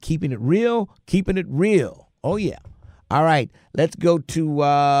he'll be keeping it real. Oh, yeah. All right, let's go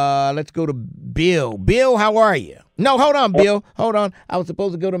to Bill. Bill, how are you? No, hold on, Bill. Hold on. I was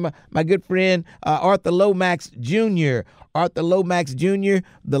supposed to go to my good friend Arthur Lomax Jr. Arthur Lomax Jr.,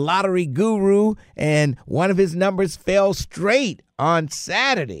 the lottery guru, and one of his numbers fell straight on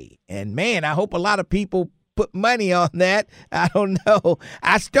Saturday. And man, I hope a lot of people put money on that. I don't know.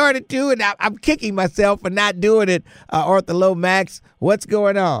 I started to, and I'm kicking myself for not doing it. Arthur Lomax, what's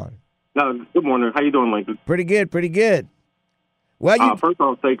going on? Good morning. How you doing, Lincoln? Pretty good, pretty good. Well, first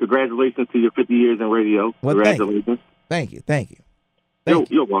I'll say congratulations to your 50 years in radio. Well, congratulations. Thank you.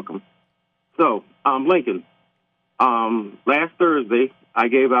 You're welcome. So, Lincoln, last Thursday I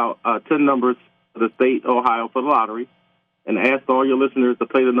gave out 10 numbers for the state of Ohio for the lottery and asked all your listeners to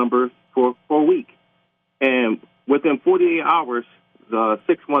play the numbers for a week. And within 48 hours, the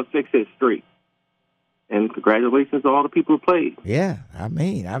 616 hit straight. And congratulations to all the people who played. Yeah, I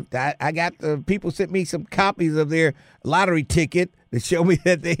mean, I got the people sent me some copies of their lottery ticket to show me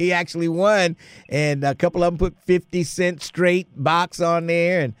that they actually won, and a couple of them put 50-cent straight box on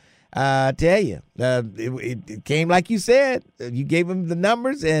there. And I tell you, it came like you said. You gave them the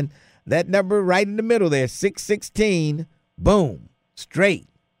numbers, and that number right in the middle there, 616, boom, straight.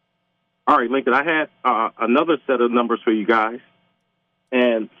 All right, Lincoln, I had another set of numbers for you guys,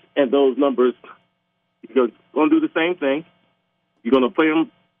 and those numbers. You're going to do the same thing. You're going to play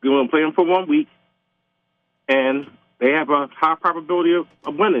them. You're going to play them for 1 week, and they have a high probability of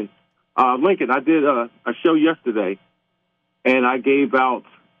winning. Lincoln, I did a show yesterday, and I gave out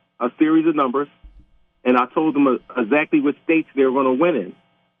a series of numbers, and I told them exactly which states they were going to win in,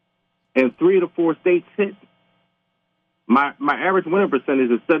 and 3 of the 4 states hit. My average winning percentage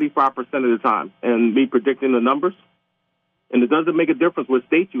is 75% of the time, and me predicting the numbers, and it doesn't make a difference what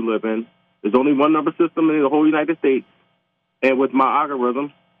state you live in. There's only one number system in the whole United States. And with my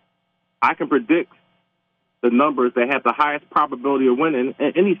algorithm, I can predict the numbers that have the highest probability of winning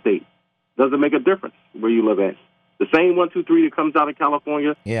in any state. Doesn't make a difference where you live at. The same 1, 2, 3 that comes out of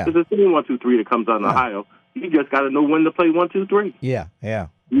California is the same 1, 2, 3 that comes out of Ohio. You just got to know when to play 1, 2, 3. Yeah.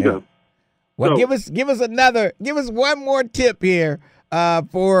 You go. Well, so, give us one more tip here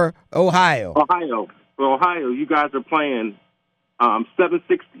for Ohio. For Ohio, you guys are playing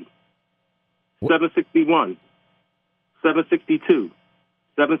 760. 761, 762,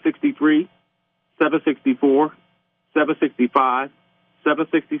 763, 764, 765,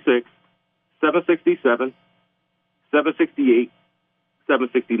 766, 767, 768,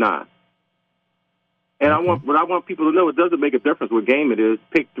 769. And what I want people to know, it doesn't make a difference what game it is.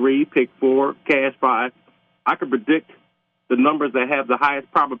 Pick 3, pick 4, cash 5. I can predict the numbers that have the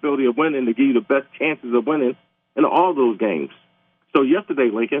highest probability of winning to give you the best chances of winning in all those games. So yesterday,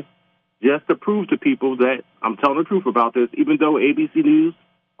 Lincoln, just to prove to people that I'm telling the truth about this, even though ABC News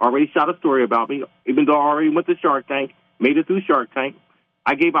already shot a story about me, even though I already went to Shark Tank, made it through Shark Tank,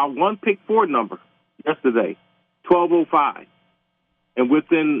 I gave out one pick 4 number yesterday, 1205. And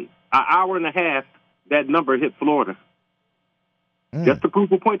within an hour and a half, that number hit Florida. Just to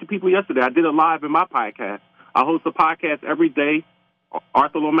prove a point to people yesterday, I did it live in my podcast. I host a podcast every day,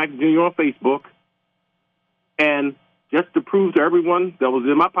 Arthur Lomax Jr. on Facebook. And just to prove to everyone that was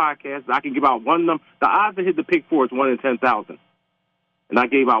in my podcast, I can give out one number. The odds to hit the pick 4 is 1 in 10,000. And I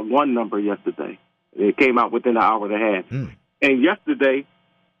gave out one number yesterday. It came out within an hour and a half. And yesterday,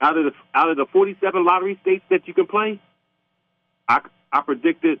 out of the 47 lottery states that you can play, I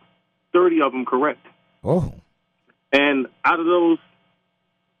predicted 30 of them correct. Oh. And out of those,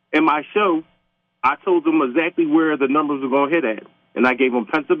 in my show, I told them exactly where the numbers were going to hit at. And I gave them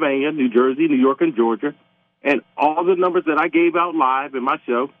Pennsylvania, New Jersey, New York, and Georgia. And all the numbers that I gave out live in my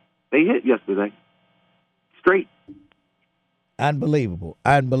show, they hit yesterday. Straight. Unbelievable.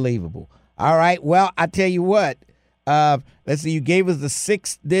 All right. Well, I tell you what. Let's see. You gave us the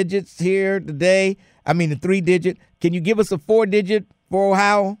 6 digits here today. I mean, the 3-digit. Can you give us a 4-digit for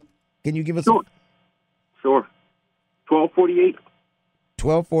Ohio? Can you give us Sure. 1248.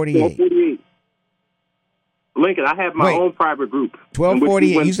 1248. Lincoln, I have my own private group.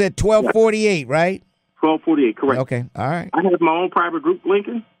 1248. You said 1248, right? 1248, correct. Okay, all right. I have my own private group,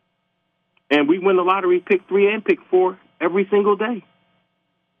 Lincoln, and we win the lottery pick 3 and pick 4 every single day.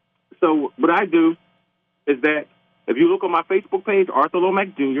 So what I do is that if you look on my Facebook page, Arthur Lomax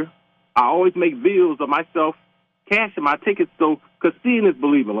Jr., I always make videos of myself cashing my tickets. So, because seeing is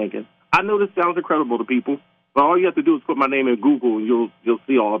believing, Lincoln. I know this sounds incredible to people, but all you have to do is put my name in Google and you'll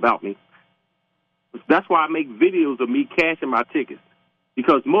see all about me. That's why I make videos of me cashing my tickets,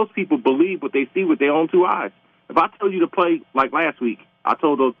 because most people believe what they see with their own 2 eyes. If I tell you to play, like last week, I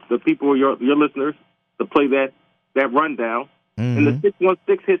told the people, your listeners, to play that rundown, and the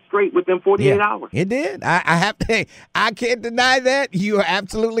 616 hit straight within 48 hours. It did. I have to. I can't deny that. You are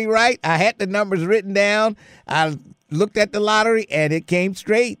absolutely right. I had the numbers written down. I looked at the lottery, and it came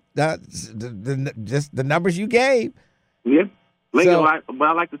straight. Just the numbers you gave. Yeah. Lincoln, but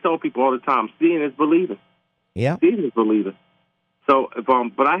I like to tell people all the time, seeing is believing. Yeah. Seeing is believing. So,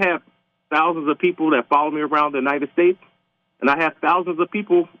 but I have thousands of people that follow me around the United States, and I have thousands of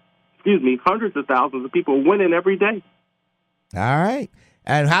people, hundreds of thousands of people winning every day. All right.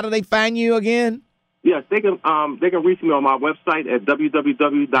 And how do they find you again? Yes, they can reach me on my website at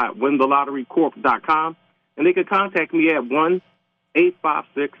www.winthelotterycorp.com, and they can contact me at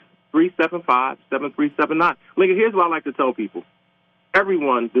 1-856-375-7379. Lincoln, here's what I like to tell people.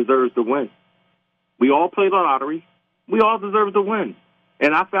 Everyone deserves to win. We all play the lottery. We all deserve to win.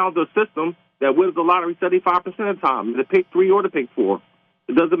 And I found a system that wins the lottery 75% of the time, the pick 3 or the pick 4.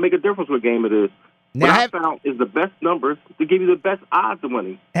 It doesn't make a difference what game it is. What I found is the best numbers to give you the best odds of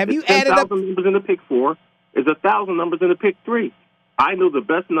winning. Have you added up 10,000 numbers in the pick 4 is 1,000 numbers in the pick 3. I know the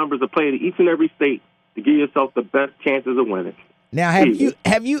best numbers to play in each and every state to give yourself the best chances of winning. Now,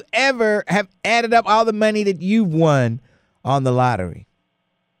 have you ever added up all the money that you've won on the lottery?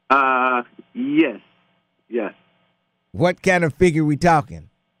 Yes. What kind of figure we talking?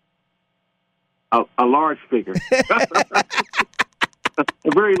 A large figure.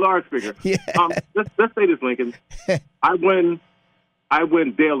 A very large figure. Yeah. Let's say this, Lincoln. I win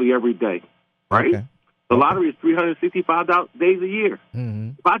daily every day, right? Okay. The lottery is 365 days a year.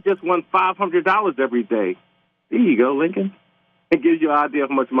 Mm-hmm. If I just won $500 every day, there you go, Lincoln. It gives you an idea of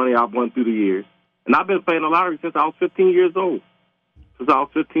how much money I've won through the years. And I've been playing the lottery since I was 15 years old.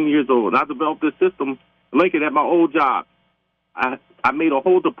 And I developed this system, Lincoln, at my old job. I made a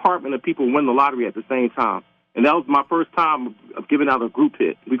whole department of people win the lottery at the same time. And that was my first time of giving out a group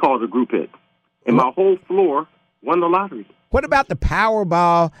hit. We call it a group hit. And my whole floor won the lottery. What about the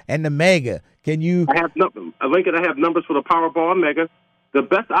Powerball and the Mega? Lincoln, I have numbers for the Powerball and Mega. The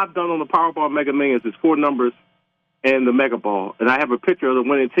best I've done on the Powerball and Mega Millions is 4 numbers and the Mega Ball. And I have a picture of the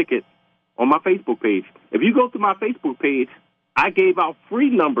winning ticket on my Facebook page. If you go to my Facebook page, I gave out free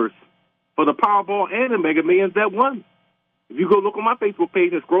numbers for the Powerball and the Mega Millions that won. If you go look on my Facebook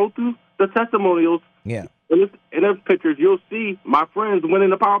page and scroll through the testimonials, yeah, in those pictures, you'll see my friends winning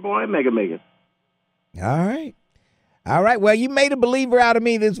the Powerball and Mega Millions. All right. Well, you made a believer out of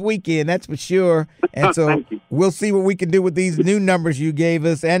me this weekend, that's for sure. And so we'll see what we can do with these new numbers you gave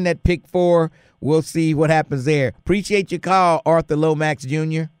us and that pick 4. We'll see what happens there. Appreciate your call, Arthur Lomax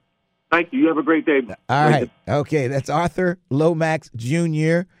Jr. Thank you. You have a great day. All right. Okay. That's Arthur Lomax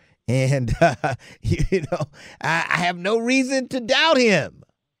Jr. And, I have no reason to doubt him.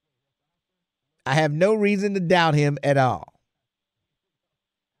 I have no reason to doubt him at all.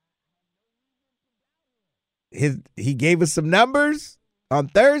 He gave us some numbers on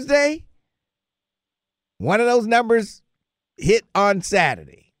Thursday. One of those numbers hit on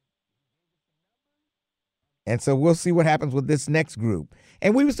Saturday. And so we'll see what happens with this next group.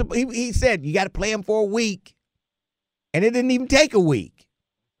 And he said, you got to play them for a week. And it didn't even take a week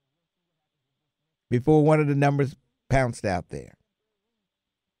before one of the numbers pounced out there.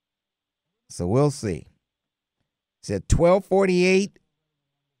 So we'll see. It said 1248.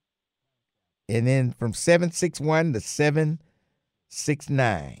 And then from 761 to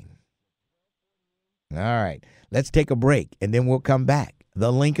 769. All right. Let's take a break, and then we'll come back.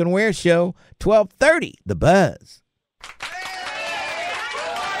 The Lincoln Ware Show, 1230, The Buzz.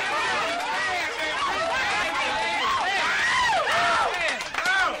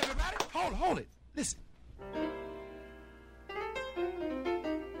 Hold it. Listen.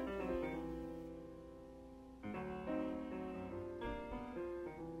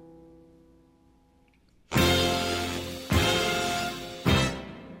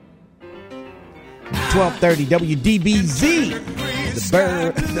 .30 WDBZ,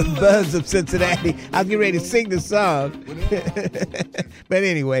 the Buzz of Cincinnati. I was getting ready to sing the song. But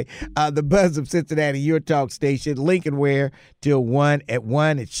anyway, the Buzz of Cincinnati, your talk station, Lincoln Ware, till 1 at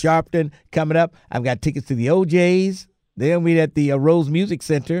 1 at Sharpton. Coming up, I've got tickets to the OJs. They'll meet at the Rose Music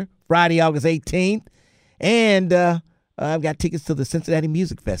Center Friday, August 18th. And I've got tickets to the Cincinnati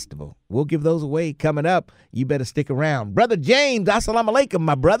Music Festival. We'll give those away coming up. You better stick around. Brother James, assalamu alaikum,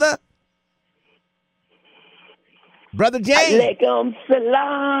 my brother. Brother James. Alaikum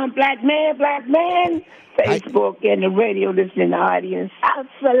salam, black man. Facebook and the radio listening audience.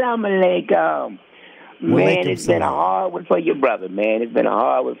 Assalamu alaikum. Man, it's been a hard one for your brother, man. It's been a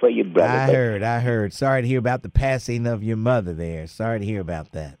hard one for your brother. I heard. Sorry to hear about the passing of your mother there. Sorry to hear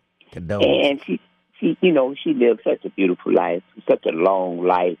about that. Condolences. And she, you know, she lived such a beautiful life, such a long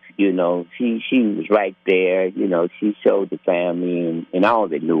life. You know, she was right there. You know, she showed the family and all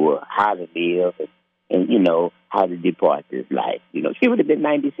that knew her how to live and you know, how to depart this life. You know, she would have been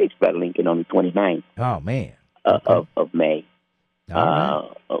 96, Brother Lincoln, on the 29th. Oh, man. Of May.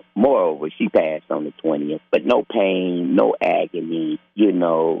 All right. Moreover, she passed on the 20th, but no pain, no agony, you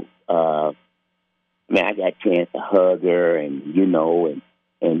know. Man, I got a chance to hug her and you know,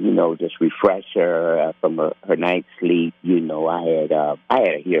 just refresh her from her night's sleep. You know, I had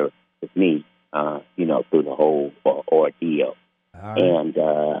her here with me, you know, through the whole ordeal. Right. And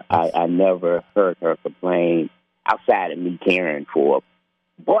I never heard her complain outside of me caring for her.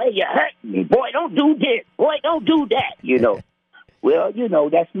 Boy, you hurt me. Boy, don't do this. Boy, don't do that. You know. Well, you know,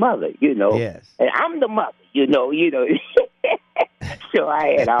 that's mother, you know. Yes. And I'm the mother, you know. So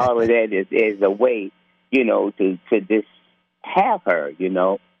I had all of that as a way, you know, to just have her, you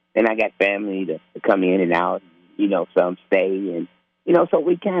know. And I got family to come in and out, you know, some stay. And, you know, so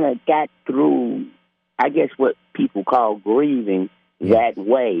we kind of got through, I guess, what people call grieving that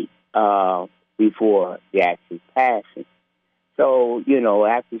way before the actual passing. So, you know,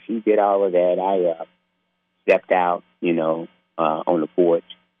 after she did all of that, I stepped out, you know, on the porch,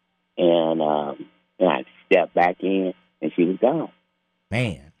 and I stepped back in, and she was gone.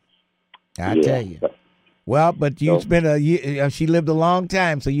 Man, I tell you. Well, but you spent a year. She lived a long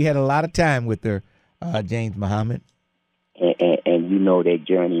time, so you had a lot of time with her, James Muhammad. And you know that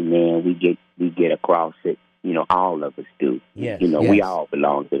journey, man. We get across it. You know, all of us do. Yes, you know, we all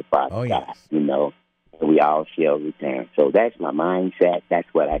belong to the Father God. You know, and we all shall return. So that's my mindset. That's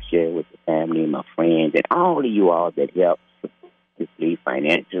what I share with the family and my friends and all of you all that helped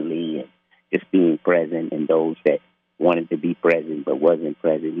financially and just being present, and those that wanted to be present but wasn't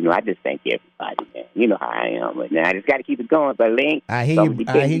present. You know, I just thank everybody, man. You know how I am right now. I just got to keep it going, but Link, I hear you,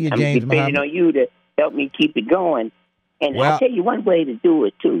 James. I'm depending on you to help me keep it going. And I'll tell you one way to do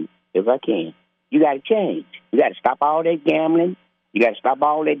it, too, if I can. You got to change. You got to stop all that gambling. You got to stop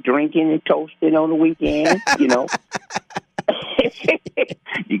all that drinking and toasting on the weekend, you know.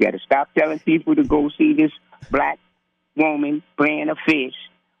 You got to stop telling people to go see this black woman playing a fish,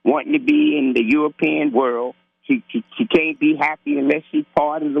 wanting to be in the European world. She can't be happy unless she's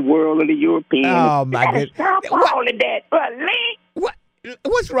part of the world of the European. Oh, my goodness. Stop all of that.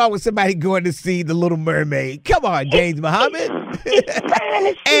 What's wrong with somebody going to see The Little Mermaid? Come on, James Muhammad.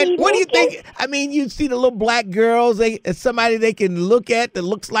 And what do you think? I mean, you see the little black girls, somebody they can look at that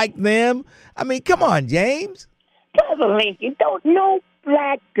looks like them. I mean, come on, James. Brother Lincoln, don't no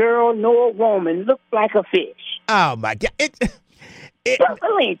black girl nor woman look like a fish. Oh, my God.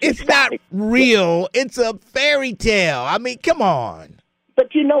 It's not real. It's a fairy tale. I mean, come on.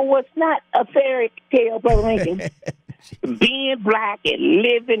 But you know what's not a fairy tale, Brother Lincoln? Being black and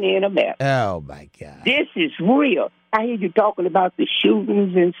living in America. Oh, my God. This is real. I hear you talking about the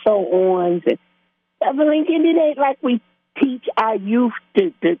shootings and so on. And Brother Lincoln, it ain't like we teach our youth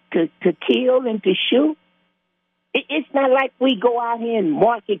to kill and to shoot. It's not like we go out here and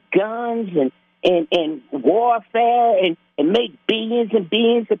market guns and warfare and make billions and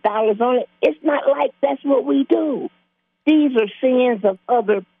billions of dollars on it. It's not like that's what we do. These are sins of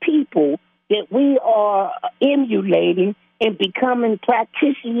other people that we are emulating and becoming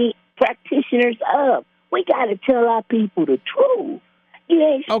practitioners of. We got to tell our people the truth.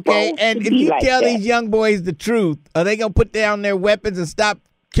 Okay, and if you tell these young boys the truth, are they going to put down their weapons and stop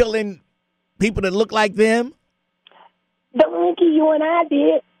killing people that look like them? But Linky, you and I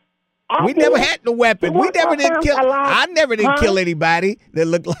did. We never had no weapon. We never did kill. I never did kill anybody that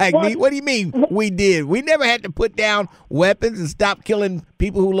looked like me. What do you mean we did? We never had to put down weapons and stop killing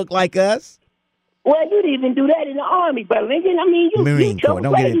people who look like us. Well, you didn't even do that in the Army, but Lincoln, I mean, Marine Corps,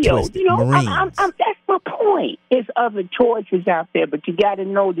 don't get it twisted. You know, Marines. that's my point. There's other choices out there, but you got to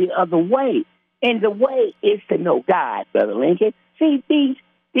know the other way. And the way is to know God, Brother Lincoln. See, these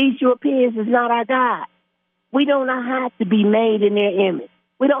Europeans is not our God. We don't have to be made in their image.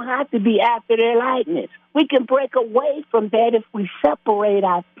 We don't have to be after their likeness. We can break away from that if we separate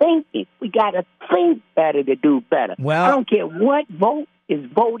our thinking. We got to think better to do better. Well, I don't care what vote is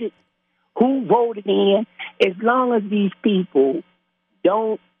voted, who voted in, as long as these people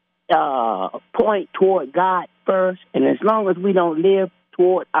don't point toward God first, and as long as we don't live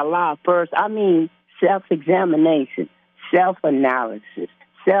toward Allah first, I mean self-examination, self-analysis,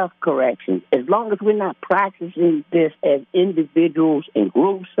 self-correction. As long as we're not practicing this as individuals and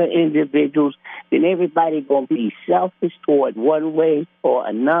groups of individuals, then everybody's going to be selfish toward one way or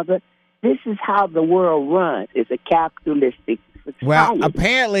another. This is how the world runs. It's a capitalistic society. Well,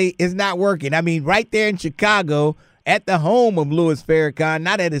 apparently it's not working. I mean, right there in Chicago, at the home of Louis Farrakhan,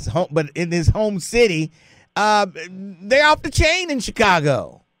 not at his home, but in his home city. They're off the chain in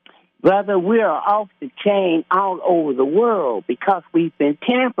Chicago. Brother, we are off the chain all over the world because we've been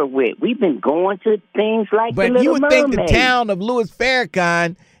tampered with. We've been going to things like the But Little you would Mermaid. think the town of Louis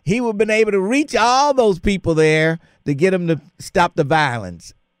Farrakhan, he would have been able to reach all those people there to get them to stop the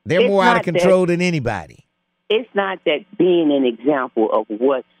violence. They're more out of control than anybody. It's not that being an example of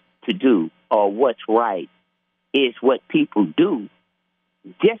what's to do or what's right is what people do.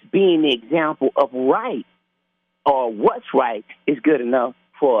 Just being the example of right or what's right is good enough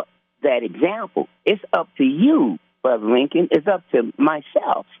for that example. It's up to you, Brother Lincoln. It's up to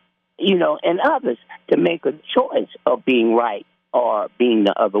myself, and others to make a choice of being right or being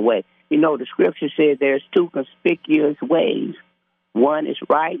the other way. The scripture says there's two conspicuous ways. One is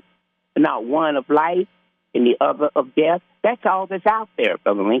right, not one of life, and the other of death. That's all that's out there,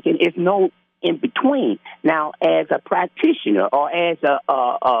 Brother Lincoln. It's no in between. Now, as a practitioner or as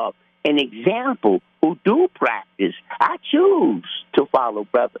an example who do practice, I choose to follow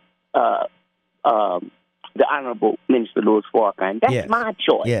the Honorable Minister Louis Farrakhan. That's my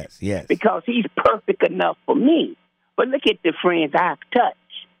choice. Yes. Because he's perfect enough for me. But look at the friends I've touched.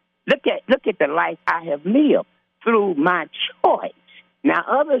 Look at the life I have lived through my choice. Now,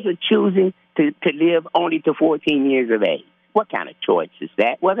 others are choosing to live only to 14 years of age. What kind of choice is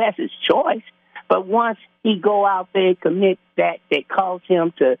that? Well, that's his choice. But once he go out there and commit that caused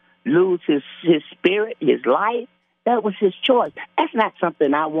him to lose his spirit, his life, that was his choice. That's not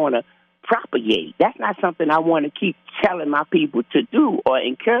something I want to propagate. That's not something I want to keep telling my people to do or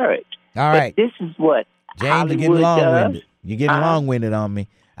encourage. All right. But this is what James, Hollywood you're getting long-winded. does. You're getting long-winded on me.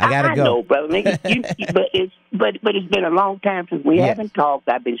 I got to go. I know, brother. But it's been a long time since we haven't talked.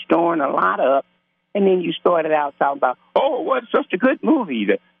 I've been storing a lot up. And then you started out talking about, what's such a good movie,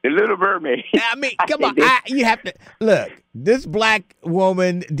 The Little Mermaid. I mean, come on. You have to look. This black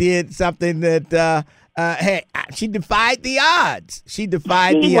woman did something that, she defied the odds. She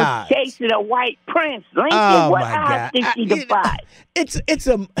defied the odds. She was chasing a white prince. Lincoln, oh what my odds God! did she defy?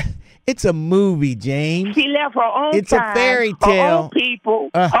 It's a movie, James. She left her own It's time, a fairy tale. her own people,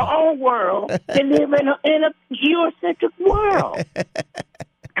 her own world, to live in a Eurocentric world.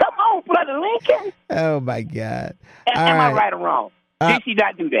 Come on, Brother Lincoln. Oh, my God. Am I right or wrong? Did she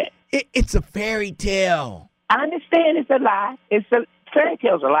not do that? It's a fairy tale. I understand it's a lie. Fairy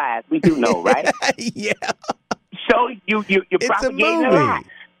tales are lies. We do know, right? Yeah. So you're propagating a lie.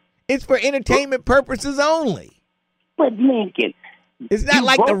 It's for entertainment purposes only. But Lincoln, it's not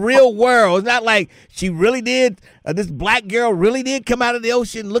like the real world. It's not like she really did, this black girl really did come out of the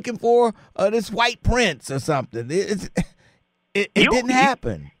ocean looking for this white prince or something. It didn't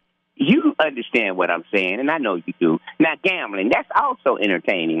happen. You understand what I'm saying, and I know you do. Now, gambling, that's also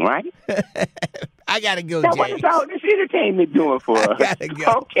entertaining, right? I got to go, now, James. what is all this entertainment doing for us? I got to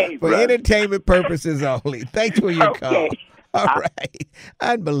go. Okay, for brother. entertainment purposes only. Thanks for your call. All right.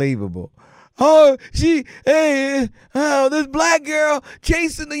 Unbelievable. This black girl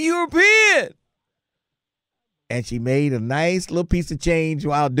chasing the European. And she made a nice little piece of change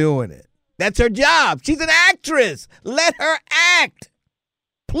while doing it. That's her job. She's an actress. Let her act.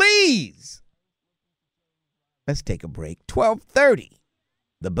 Please. Let's take a break. 12:30.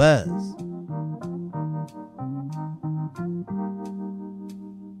 The Buzz.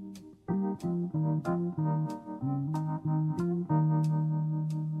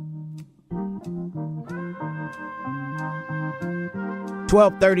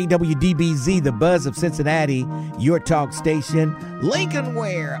 .1230 WDBZ, The Buzz of Cincinnati, your talk station. Lincoln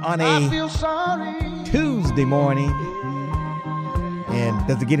Ware on a Tuesday morning. And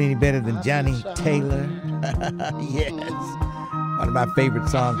does it get any better than Johnny Taylor? Yes. One of my favorite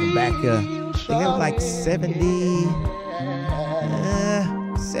songs from back, I think it was like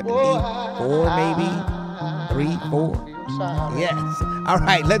 74 maybe, 3, 4. Yes. All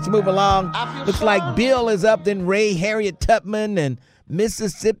right, let's move along. Looks like Bill is up, then Ray, Harriet Tubman, and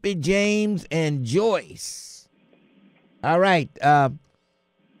Mississippi James and Joyce. All right.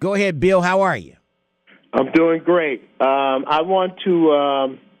 Go ahead, Bill. How are you? I'm doing great. I want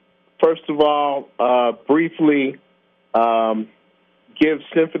to, first of all, briefly give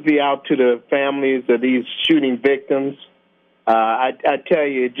sympathy out to the families of these shooting victims. I tell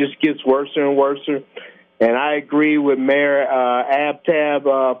you, it just gets worse and worse. And I agree with Mayor Abtab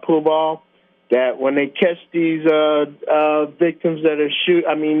Pubal that when they catch these victims that are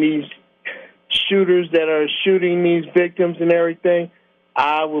these shooters that are shooting these victims and everything,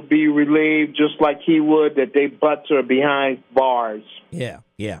 I will be relieved just like he would that they butts are behind bars. Yeah.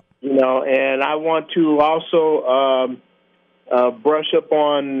 And I want to also brush up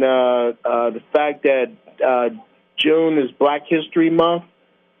on the fact that June is Black History Month.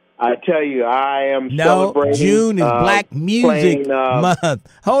 I tell you, I am celebrating. June is Black Music Month.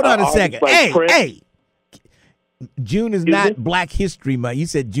 Hold on a second. Hey. June is not Black History Month. You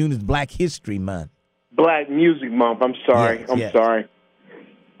said June is Black History Month. Black Music Month. I'm sorry. I'm sorry.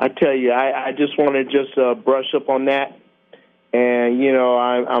 I tell you, I just want to just brush up on that. And, you know,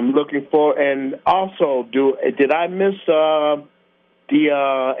 I'm looking for, and also, did I miss the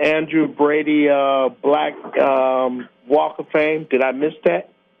Andrew Brady Black Walk of Fame? Did I miss that?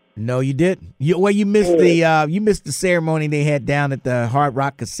 No, you didn't. You missed the ceremony they had down at the Hard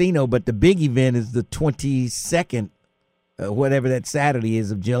Rock Casino, but the big event is the 22nd, whatever that Saturday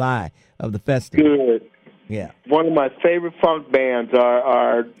is of July of the festival. Good. Yeah. One of my favorite funk bands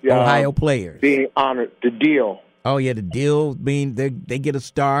are Ohio Players being honored. The Deal. Oh yeah, the Deal being they get a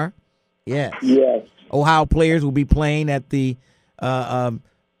star. Yes. Yes. Ohio Players will be playing at the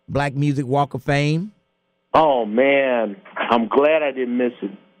Black Music Walk of Fame. Oh man, I'm glad I didn't miss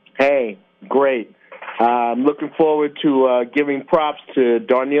it. Hey, great. I'm looking forward to giving props to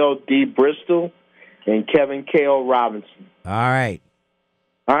Darnell D. Bristol and Kevin K.O. Robinson. All right.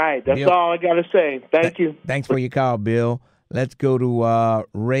 All right, that's Bill, all I got to say. Thank you. Thanks for your call, Bill. Let's go to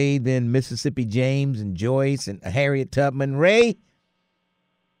Ray, then Mississippi James and Joyce and Harriet Tubman. Ray?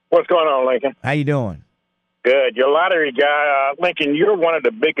 What's going on, Lincoln? How you doing? Good. Your lottery guy, Lincoln, you're one of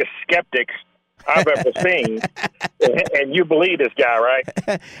the biggest skeptics I've ever seen. And you believe this guy,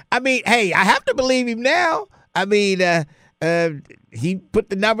 right? I mean, hey, I have to believe him now. I mean, he put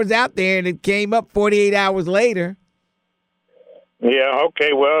the numbers out there and it came up 48 hours later. Yeah,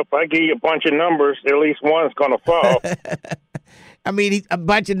 okay. Well, if I give you a bunch of numbers, at least one's going to fall. I mean, a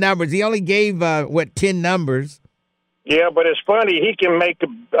bunch of numbers. He only gave, 10 numbers. Yeah, but it's funny. He can make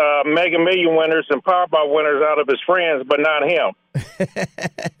Mega Million winners and Powerball winners out of his friends, but not him.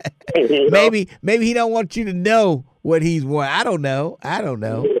 Maybe he don't want you to know what he's won. I don't know.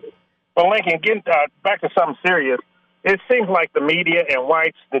 Well, Lincoln, getting back to something serious, it seems like the media and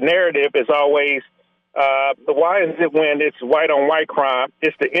whites, the narrative is always, why is it when it's white-on-white crime,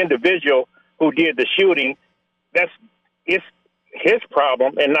 it's the individual who did the shooting, it's his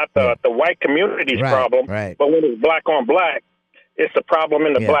problem and not the white community's problem. Right. But when it's black on black, it's the problem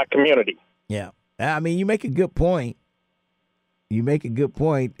in the black community. Yeah. I mean, you make a good point.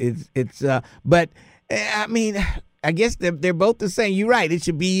 But I mean, I guess they're both the same. You're right. It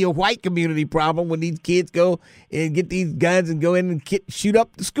should be a white community problem when these kids go and get these guns and go in and shoot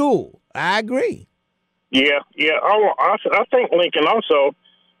up the school. I agree. Yeah. I think, Lincoln, also,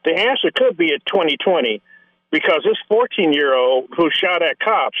 the answer could be at 2020 because this 14-year-old who shot at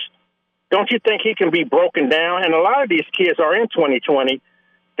cops, don't you think he can be broken down? And a lot of these kids are in 2020.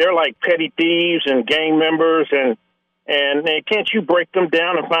 They're like petty thieves and gang members, and can't you break them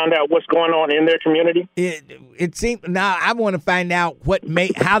down and find out what's going on in their community? It seems now I want to find out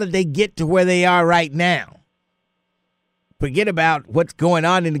how did they get to where they are right now? Forget about what's going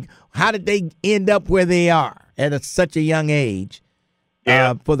on how did they end up where they are at such a young age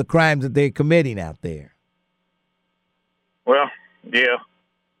for the crimes that they're committing out there? Well, yeah.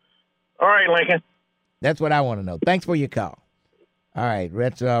 All right, Lincoln. That's what I want to know. Thanks for your call. All right,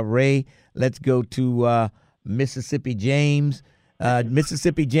 that's Ray. Let's go to Mississippi James.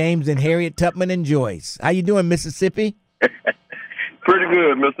 Mississippi James and Harriet Tubman and Joyce. How you doing, Mississippi? Pretty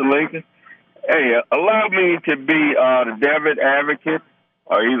good, Mr. Lincoln. Hey, allow me to be the David advocate,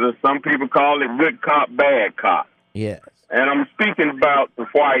 or either some people call it good cop, bad cop. Yes. And I'm speaking about the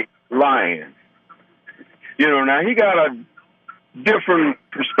white lion. You know, now he got a different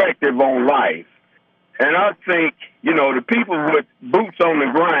perspective on life. And I think, you know, the people with boots on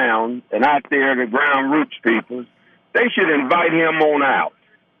the ground and out there, the ground roots people, they should invite him on out.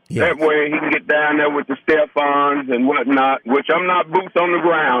 Yes. That way he can get down there with the Stephans and whatnot, which I'm not boots on the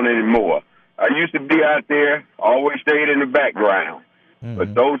ground anymore. I used to be out there, always stayed in the background.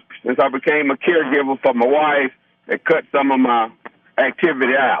 Mm-hmm. But since I became a caregiver for my wife, they cut some of my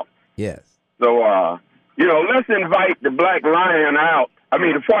activity out. Yes. So, you know, let's invite the black lion out. I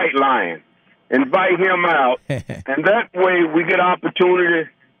mean, the white lion. Invite him out. And that way we get opportunity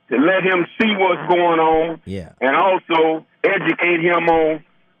to let him see what's going on. Yeah. And also educate him on,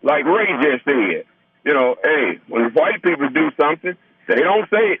 like Ray just said, you know, hey, when white people do something, they don't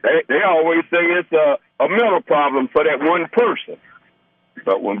say it. They always say it's a mental problem for that one person.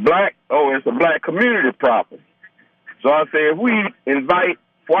 But when it's a black community problem. So I say if we invite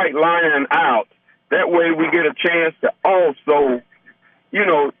white lion out, that way we get a chance to also, you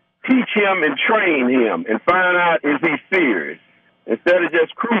know, teach him and train him and find out is he serious. Instead of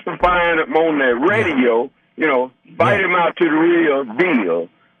just crucifying him on the radio, you know, invite him out to the real deal.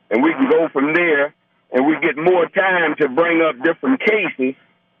 And we can go from there and we get more time to bring up different cases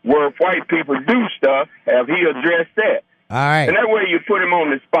where white people do stuff. Have he addressed that? All right. And that way you put him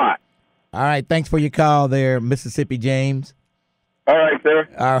on the spot. All right. Thanks for your call there, Mississippi James. All right, sir.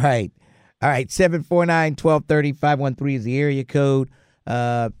 All right. All right. 749-1230, 513 is the area code.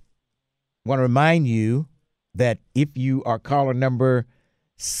 Want to remind you that if you are caller number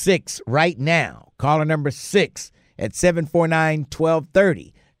 6 right now, caller number 6 at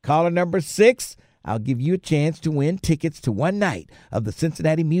 749-1230, caller number 6, I'll give you a chance to win tickets to one night of the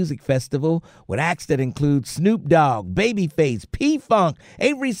Cincinnati Music Festival with acts that include Snoop Dogg, Babyface, P-Funk,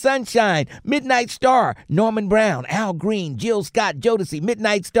 Avery Sunshine, Midnight Star, Norman Brown, Al Green, Jill Scott, Jodeci,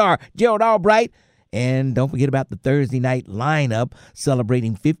 Midnight Star, Gerald Albright. And don't forget about the Thursday night lineup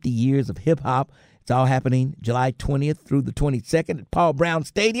celebrating 50 years of hip-hop. It's all happening July 20th through the 22nd at Paul Brown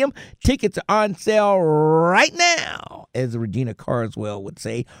Stadium. Tickets are on sale right now, as Regina Carswell would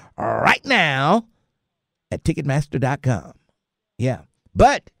say, right now at Ticketmaster.com. Yeah.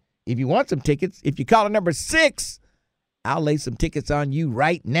 But if you want some tickets, if you call number 6, I'll lay some tickets on you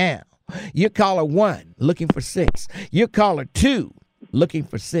right now. You're caller 1, looking for 6. You're caller 2, looking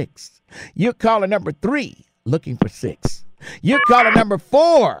for 6. You're caller number 3, looking for 6. You're caller number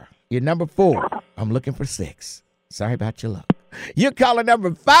 4. You're number 4. I'm looking for 6. Sorry about your luck. You're caller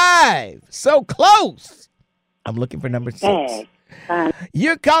number 5. So close. I'm looking for number 6.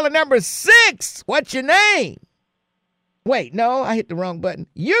 You're caller number 6. What's your name? Wait, no, I hit the wrong button.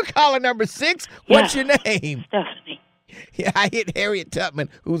 You're caller number 6. What's your name? Stephanie. Yeah, I hit Harriet Tubman,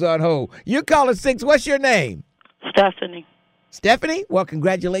 who's on hold. You're caller 6. What's your name? Stephanie. Stephanie? Well,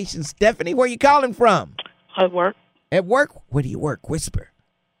 congratulations, Stephanie. Where you calling from? At work. At work? Where do you work? Whisper.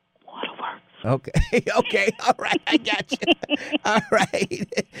 Okay. Okay. All right. I got you. All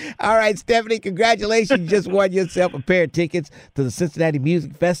right. All right, Stephanie, congratulations. You just won yourself a pair of tickets to the Cincinnati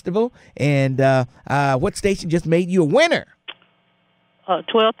Music Festival. And what station just made you a winner?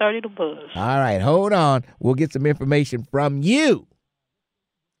 1230 The Buzz. All right. Hold on. We'll get some information from you.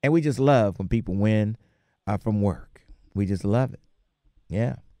 And we just love when people win from work. We just love it.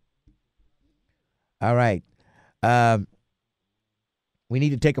 Yeah. All right. We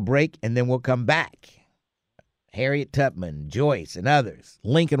need to take a break, and then we'll come back. Harriet Tubman, Joyce, and others.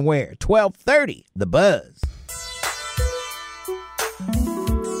 Lincoln Ware, 1230, The Buzz.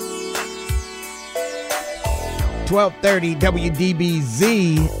 .1230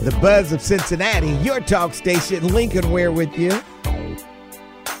 WDBZ, The Buzz of Cincinnati, your talk station. Lincoln Ware with you.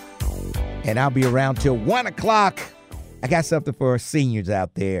 And I'll be around till 1 o'clock. I got something for seniors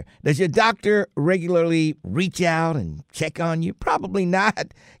out there. Does your doctor regularly reach out and check on you? Probably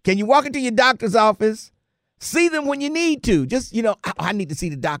not. Can you walk into your doctor's office, see them when you need to? Just, I need to see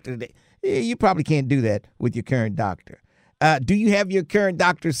the doctor today. You probably can't do that with your current doctor. Do you have your current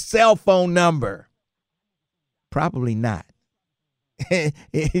doctor's cell phone number? Probably not. I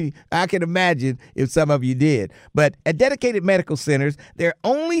can imagine if some of you did. But at dedicated medical centers, their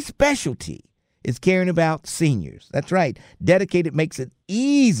only specialty is caring about seniors. That's right. Dedicated makes it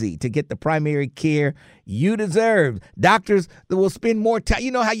easy to get the primary care you deserve. Doctors that will spend more time. You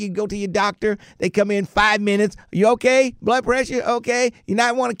know how you go to your doctor? They come in 5 minutes. You okay? Blood pressure? Okay. You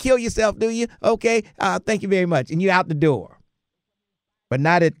not want to kill yourself, do you? Okay. Thank you very much. And you're out the door. But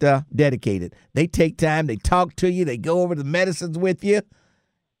not at Dedicated. They take time. They talk to you. They go over the medicines with you.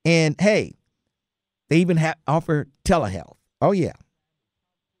 And, hey, they even offer telehealth. Oh, yeah.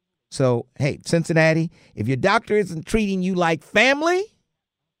 So, hey, Cincinnati, if your doctor isn't treating you like family,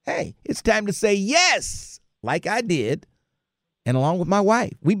 hey, it's time to say yes, like I did, and along with my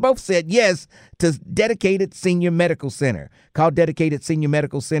wife. We both said yes to Dedicated Senior Medical Center. Call Dedicated Senior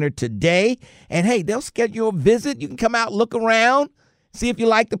Medical Center today, and, hey, they'll schedule a visit. You can come out, look around, see if you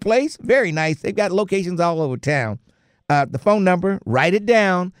like the place. Very nice. They've got locations all over town. The phone number, write it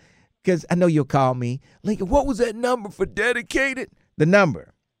down, because I know you'll call me. Lincoln, what was that number for Dedicated? The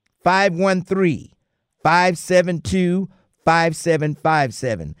number.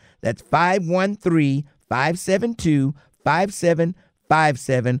 513-572-5757. That's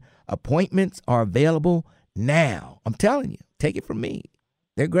 513-572-5757. Appointments are available now. I'm telling you, take it from me.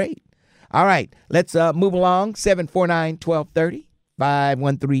 They're great. All right, let's move along. 749-1230.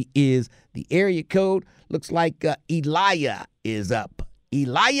 513 is the area code. Looks like Elia is up.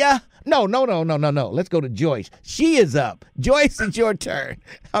 Elia? No. Let's go to Joyce. She is up. Joyce, it's your turn.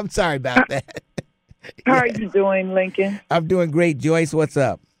 I'm sorry about that. How are you doing, Lincoln? I'm doing great. Joyce, what's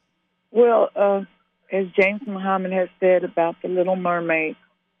up? Well, as James Muhammad has said about The Little Mermaid,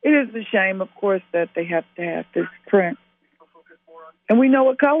 it is a shame, of course, that they have to have this prince. And we know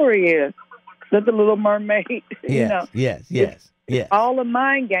what color he is. The Little Mermaid. Yes. Yes. It's all a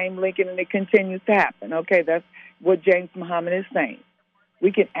mind game, Lincoln, and it continues to happen. Okay, that's what James Muhammad is saying.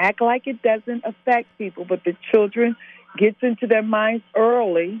 We can act like it doesn't affect people, but the children gets into their minds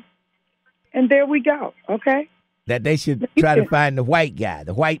early, and there we go, okay? That they should try to find the white guy,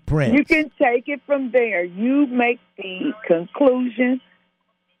 the white prince. You can take it from there. You make the conclusion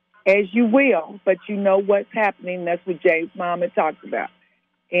as you will, but you know what's happening. That's what James Muhammad talks about.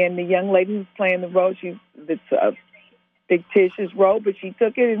 And the young lady who's playing the role, it's a fictitious role, but she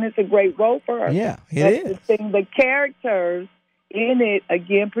took it, and it's a great role for her. Yeah, That's it is. the thing. The characters in it,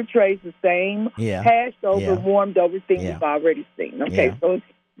 again, portrays the same hashed over, warmed over thing we've already seen. Okay, so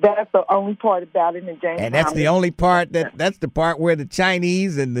that's the only part about it in James And that's the only part that's the part where the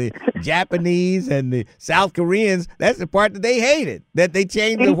Chinese and the Japanese and the South Koreans, that's the part that they hated, that they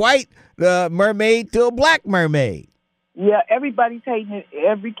changed the white mermaid to a black mermaid. Yeah, everybody's hating it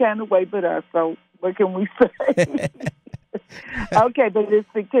every kind of way but us, so what can we say? Okay, but it's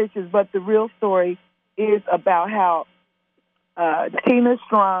fictitious, but the real story is about how Tina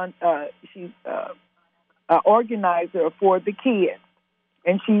Strong, she's an organizer for the kids,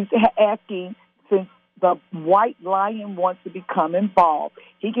 and she's asking, since the white lion wants to become involved,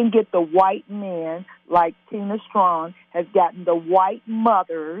 he can get the white men, like Tina Strong has gotten the white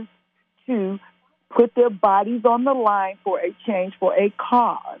mothers to put their bodies on the line for a change, for a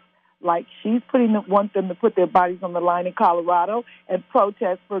cause. Like she's want them to put their bodies on the line in Colorado and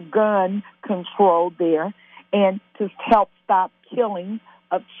protest for gun control there, and to help stop killings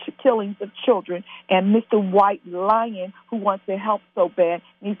of children. And Mr. White Lion, who wants to help so bad,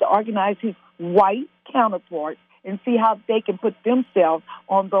 needs to organize his white counterparts and see how they can put themselves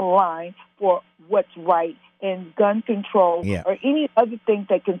on the line for what's right and gun control or any other thing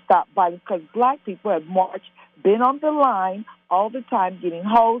that can stop violence. Because black people have marched, been on the line all the time, getting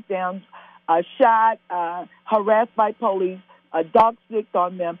hosed down, shot, harassed by police, dog sicked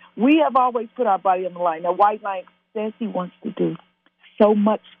on them. We have always put our body on the line. Now, White Lion says he wants to do so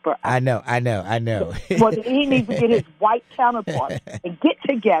much for us. I know. Well, he needs to get his white counterparts and get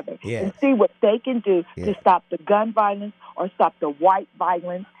together and see what they can do to stop the gun violence or stop the white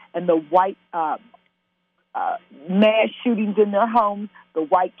violence and the white mass shootings in their homes, the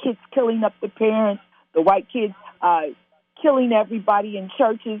white kids killing up the parents, the white kids killing everybody in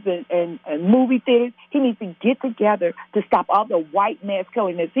churches and movie theaters. He needs to get together to stop all the white mass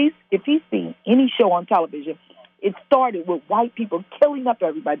killing. If he's seen any show on television, it started with white people killing up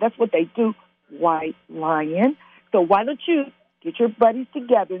everybody. That's what they do, White Lion. So why don't you get your buddies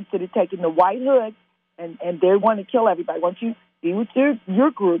together instead of taking the white hood and they want to kill everybody? Why don't you be with your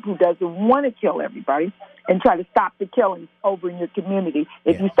group who doesn't want to kill everybody and try to stop the killings over in your community?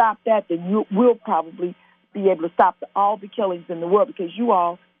 If you stop that, then you will probably be able to stop all the killings in the world, because you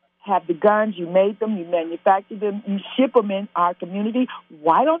all have the guns, you made them, you manufactured them, you ship them in our community.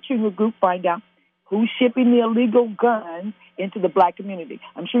 Why don't you and your group find out who's shipping the illegal guns into the black community?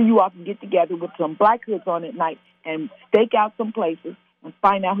 I'm sure you all can get together with some black hoods on at night and stake out some places and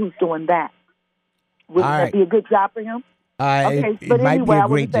find out who's doing that. Wouldn't that be a good job for him? Okay, but anyway, I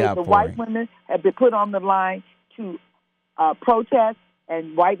want to say the white women have been put on the line to protest,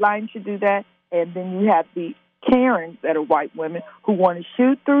 and White Lion should do that. And then you have the Karens that are white women who want to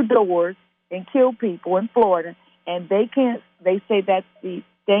shoot through doors and kill people in Florida, and they can't. They say that's the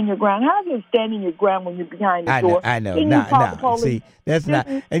stand your ground. How do you stand in your ground when you're behind the door? I know. No. See, that's not.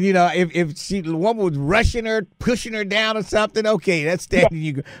 And you know, if the woman was rushing her, pushing her down or something, okay, that's standing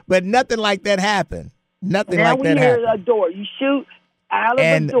your ground. But nothing like that happened. Nothing now like that happened. Now we hear a door. You shoot out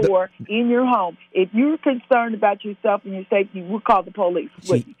of the door in your home. If you're concerned about yourself and your safety, we'll call the police.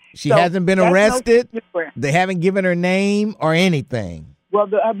 She hasn't been arrested. They haven't given her name or anything. Well,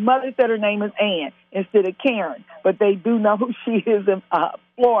 her mother said her name is Ann instead of Karen, but they do know who she is in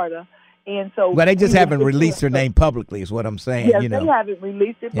Florida. And so, but they just haven't released her name publicly, is what I'm saying. Yes, they haven't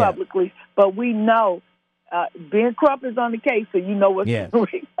released it publicly, but we know Ben Crump is on the case, so you know what's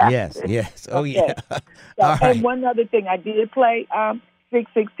going on. Yes. Oh, yeah. And one other thing, I did play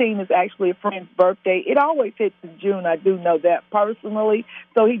 6/16 is actually a friend's birthday. It always hits in June. I do know that personally.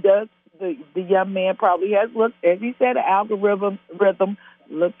 So he does. The young man probably has looked, as he said, an algorithm,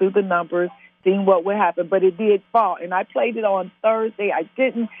 looked through the numbers, seen what would happen. But it did fall, and I played it on Thursday. I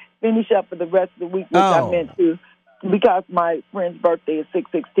didn't finish up for the rest of the week, which I meant to, because my friend's birthday is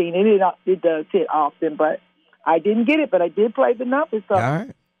 6/16, and it does hit often. But I didn't get it, but I did play the numbers. So. All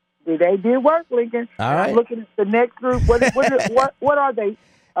right. They did work, Lincoln. All right. I'm looking at the next group. What are they,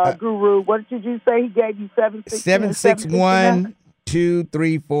 Guru? What did you say? He gave you 761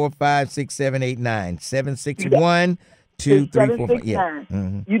 2345678 761 2, It's 3, 4, 5. 769. Yeah.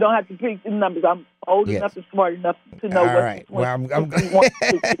 Mm-hmm. You don't have to pick the numbers. I'm old enough and smart enough to know All what. right. Well, I'm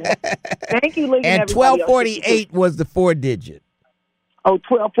Thank you, Lincoln. And 1248 was the 4-digit. Oh,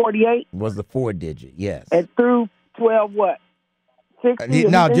 1248 was the 4-digit. Yes. And through 12 what? 60?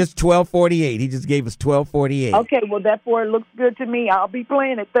 No, just 1248. He just gave us 1248. Okay, well, that 4 looks good to me. I'll be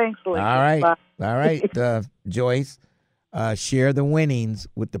playing it. Thanks, Lincoln. All right. Bye. All right, Joyce. Share the winnings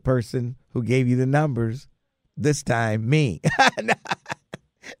with the person who gave you the numbers. This time, me.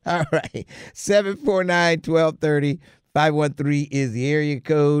 All right. 749-1230. 513 is the area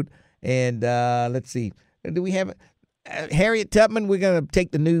code. And let's see. Do we have Harriet Tubman? We're going to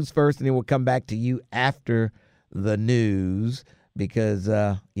take the news first, and then we'll come back to you after the news. Because,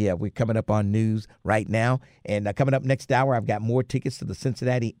 we're coming up on news right now. And coming up next hour, I've got more tickets to the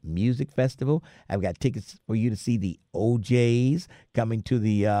Cincinnati Music Festival. I've got tickets for you to see the OJs coming to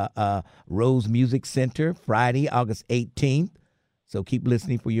the Rose Music Center Friday, August 18th. So keep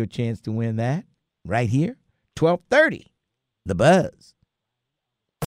listening for your chance to win that right here, 1230, The Buzz.